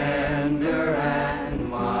tender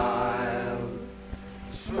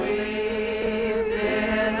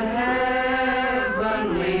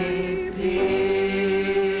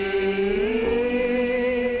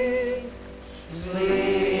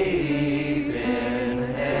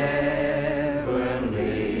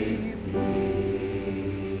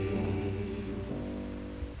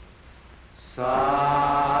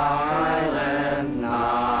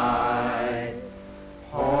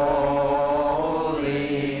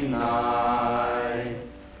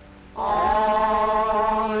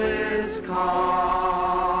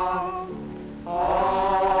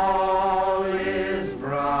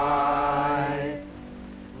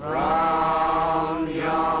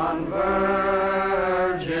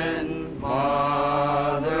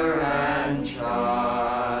mother and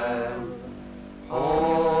child.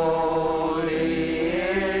 Holy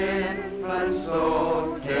infant,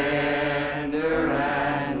 so tender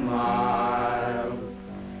and mild,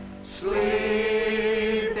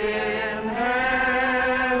 sleep in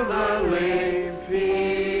heavenly peace.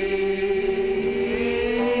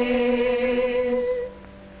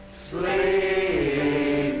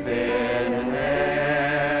 Sleep in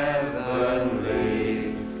heavenly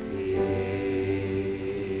peace.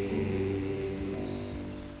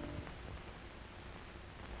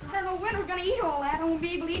 I don't know when we're going to eat all that. I won't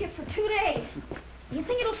be able to eat it for 2 days. You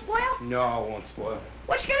think it'll spoil? No, it won't spoil.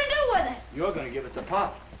 What you going to do with it? You're going to give it to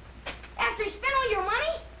Pop. After he spent all your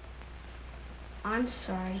money? I'm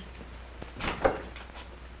sorry.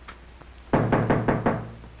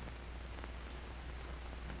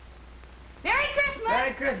 Merry Christmas!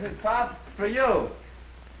 Merry Christmas, Pop. For you.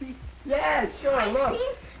 Yeah, sure, Ice look.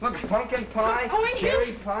 cream? Look, pumpkin pie, Oranges?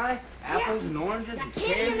 cherry pie, Yeah. apples and oranges. Got and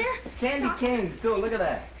candy in there? Candy canes, too. Look at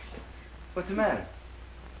that. What's the matter?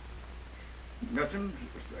 Nothing.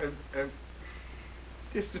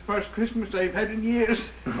 This is the first Christmas I've had in years.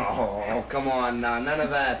 Oh, come on now. None of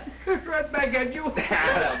that. Right back at you. Boy,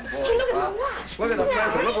 Hey, look at Pop. the watch. Look at the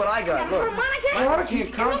present. Look what I got. Got a Look. harmonica. My heart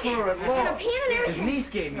can't count for her at And a all. pen and His everything. niece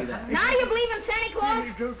gave me that. Now do you believe in Santa Claus?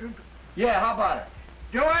 Yeah, how about it?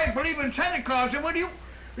 Do I believe in Santa Claus? And what do you...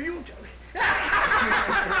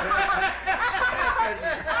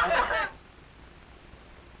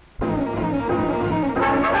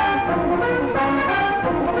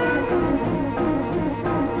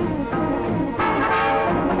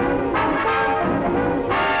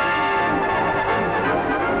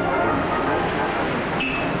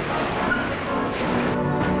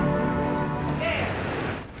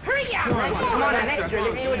 Hurry up. Come on, next year,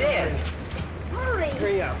 look at you it is. Hurry.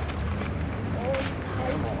 Hurry up.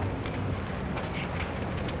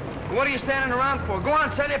 What are you standing around for? Go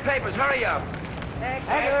on, sell your papers. Hurry up.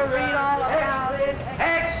 Extra, read all about it.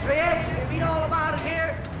 Extra, read all about it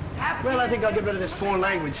here. Well, I think I'll get rid of this foreign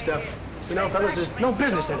language stuff. You know, fellas, there's no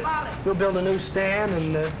business in it. We'll build a new stand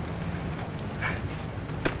and,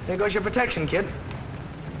 there goes your protection, kid.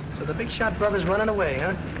 So the big shot brother's running away,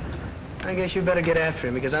 huh? I guess you better get after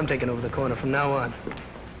him, because I'm taking over the corner from now on.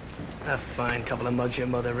 A fine couple of mugs your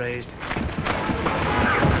mother raised.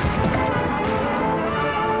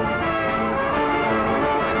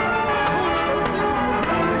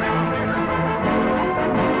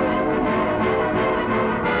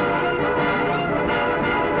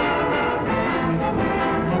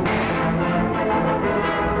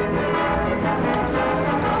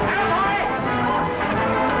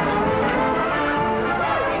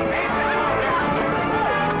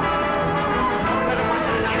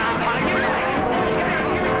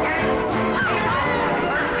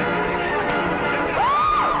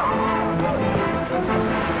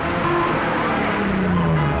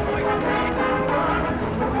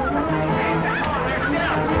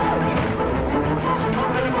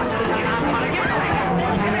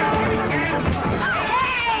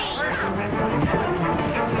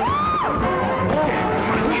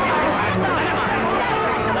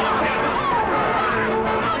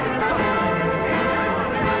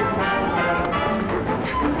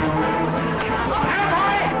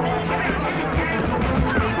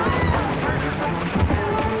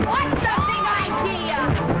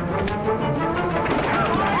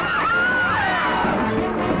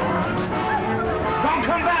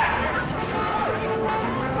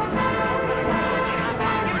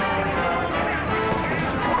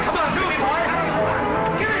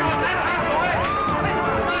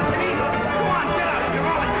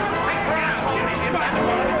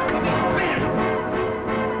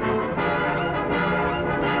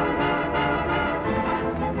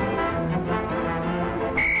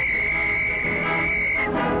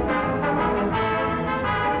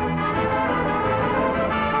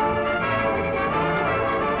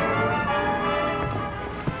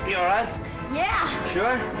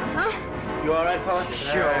 Sure? Huh? You all right, fellas?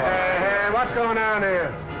 Sure. Hey, what's going on here?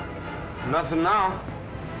 Nothing now.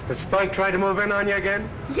 Did Spike try to move in on you again?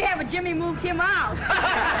 Yeah, but Jimmy moved him out.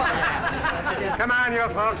 Come on, you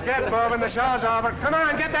folks, get moving. The show's over. Come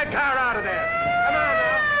on, get that car out of there. Come on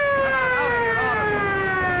now. Come on, out of here, all of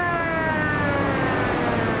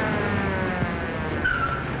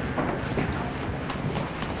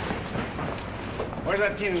you. Where's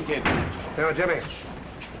that Keenan kid? Now, Jimmy.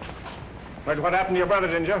 Heard what happened to your brother,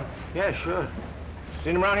 didn't you? Yeah, sure.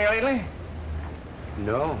 Seen him around here lately?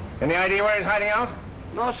 No. Any idea where he's hiding out?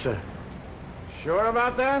 No, sir. Sure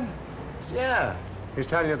about that? Yeah. He's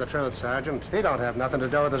telling you the truth, Sergeant. He don't have nothing to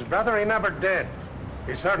do with his brother. He never did.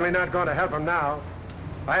 He's certainly not going to help him now.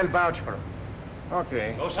 I'll vouch for him.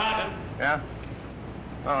 Okay. Go, Sergeant. Yeah?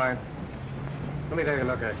 All right. Let me take a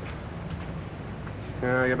look at you.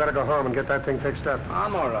 You better go home and get that thing fixed up.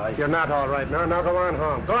 I'm all right. You're not all right. No, go on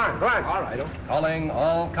home. Go on. All right. Calling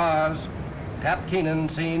all cars. Tap Keenan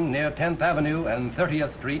seen near 10th Avenue and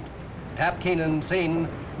 30th Street. Tap Keenan seen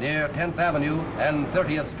near 10th Avenue and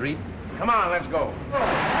 30th Street. Come on, let's go.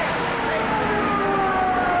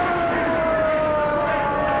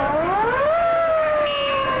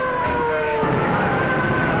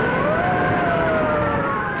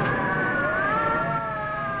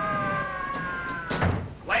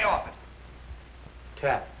 Lay off it.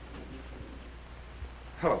 Tap.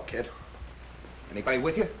 Hello, kid. Anybody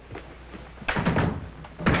with you?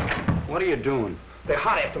 What are you doing? They're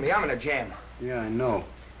hot after me. I'm in a jam. Yeah, I know.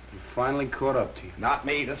 You finally caught up to you. Not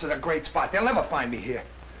me. This is a great spot. They'll never find me here.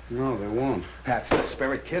 No, they won't. That's the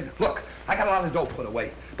spirit, kid. Look, I got a lot of dough put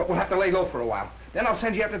away, but we'll have to lay low for a while. Then I'll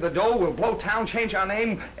send you after the dough. We'll blow town, change our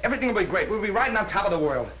name. Everything will be great. We'll be riding on top of the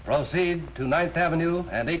world. Proceed to 9th Avenue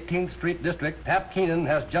and 18th Street District. Tap Keenan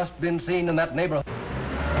has just been seen in that neighborhood.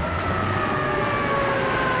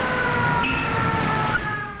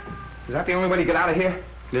 Is that the only way to get out of here?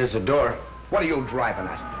 There's a door. What are you driving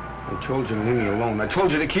at? I told you to leave me alone. I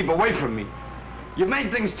told you to keep away from me. You've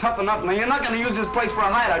made things tough enough. Now, you're not going to use this place for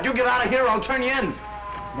a hideout. You get out of here, I'll turn you in.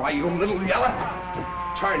 Why, you little yeller?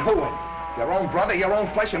 Turn who in? Your own brother, your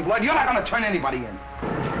own flesh and blood? You're not going to turn anybody in.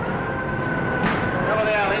 Cover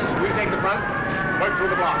the alleys. We take the front. Work through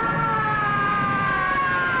the block.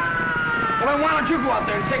 Well, then why don't you go out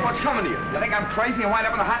there and take what's coming to you? You think I'm crazy and wind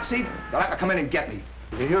up in the hot seat? They'll have to come in and get me.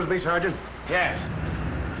 You use me, Sergeant? Yes.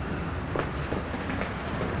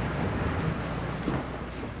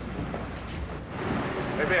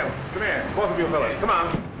 Hey, Bill, come here. Both of you fellas, come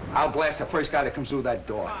on. I'll blast the first guy that comes through that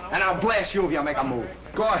door. And I'll blast you if you make a move.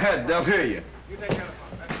 Go ahead, they'll hear you. You take care of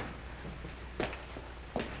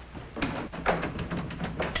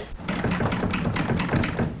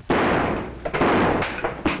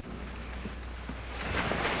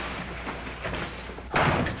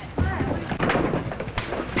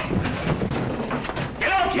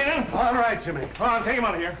All right, Jimmy. Come on, take him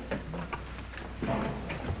out of here.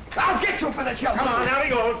 I'll get you for this, young Come on, now he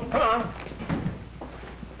goes. Come on.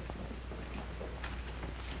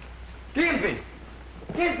 Gimpy!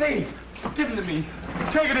 Gimpy! Give him to me.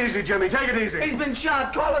 Take it easy, Jimmy. Take it easy. He's been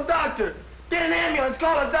shot. Call a doctor. Get an ambulance.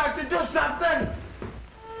 Call a doctor. Do something.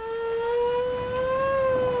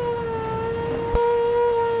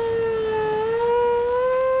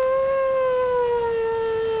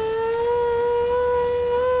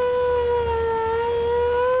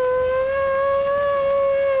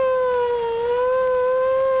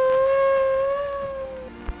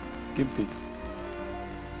 Gimpy.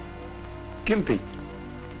 Gimpy.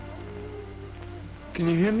 Can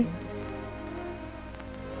you hear me?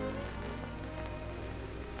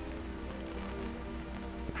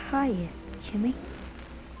 Hiya, Jimmy.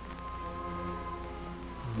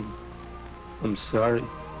 I'm sorry.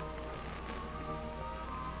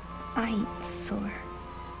 I ain't sore.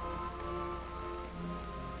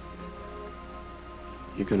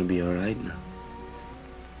 You're gonna be all right now.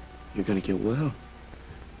 You're gonna get well.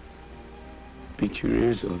 Beat your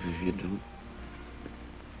ears off if you don't.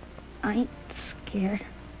 I ain't scared.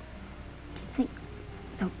 Do you think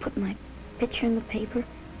they'll put my picture in the paper?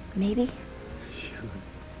 Maybe?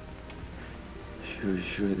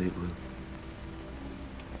 Sure they will.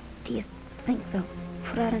 Do you think they'll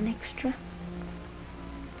put out an extra?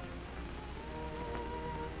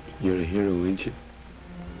 You're a hero, ain't you?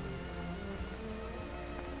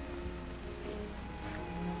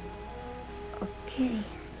 Okay.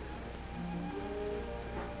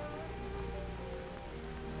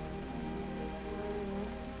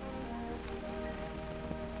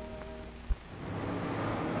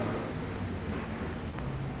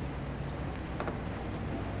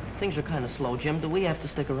 Things are kind of slow, Jim. Do we have to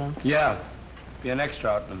stick around? Yeah. Be an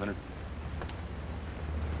extra out in a minute.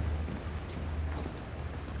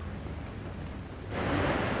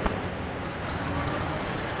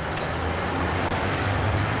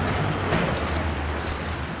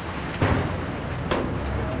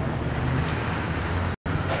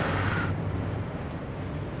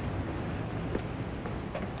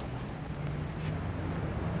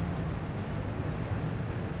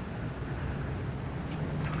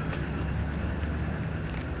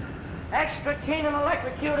 Extra Keenan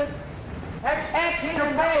electrocuted. Extra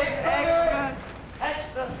Keenan paid.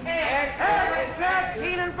 Extra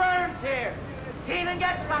Keenan burns here. Keenan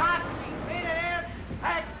gets the hot seat. Keenan here.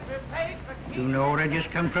 Extra paid for Keenan. You know where I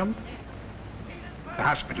just come from? The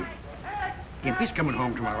hospital. Gimpy's coming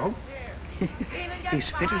home tomorrow. He's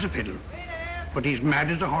fit as a fiddle, but he's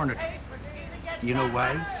mad as a hornet. You know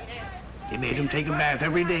why? They made him take a bath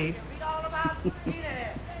every day.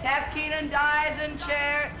 Tap Keenan dies in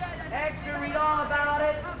chair. Extra, read all about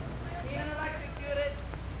it. Keenan electrocuted.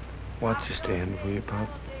 Watch you stand, will you, Pop?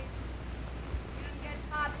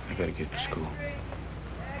 I gotta get to school.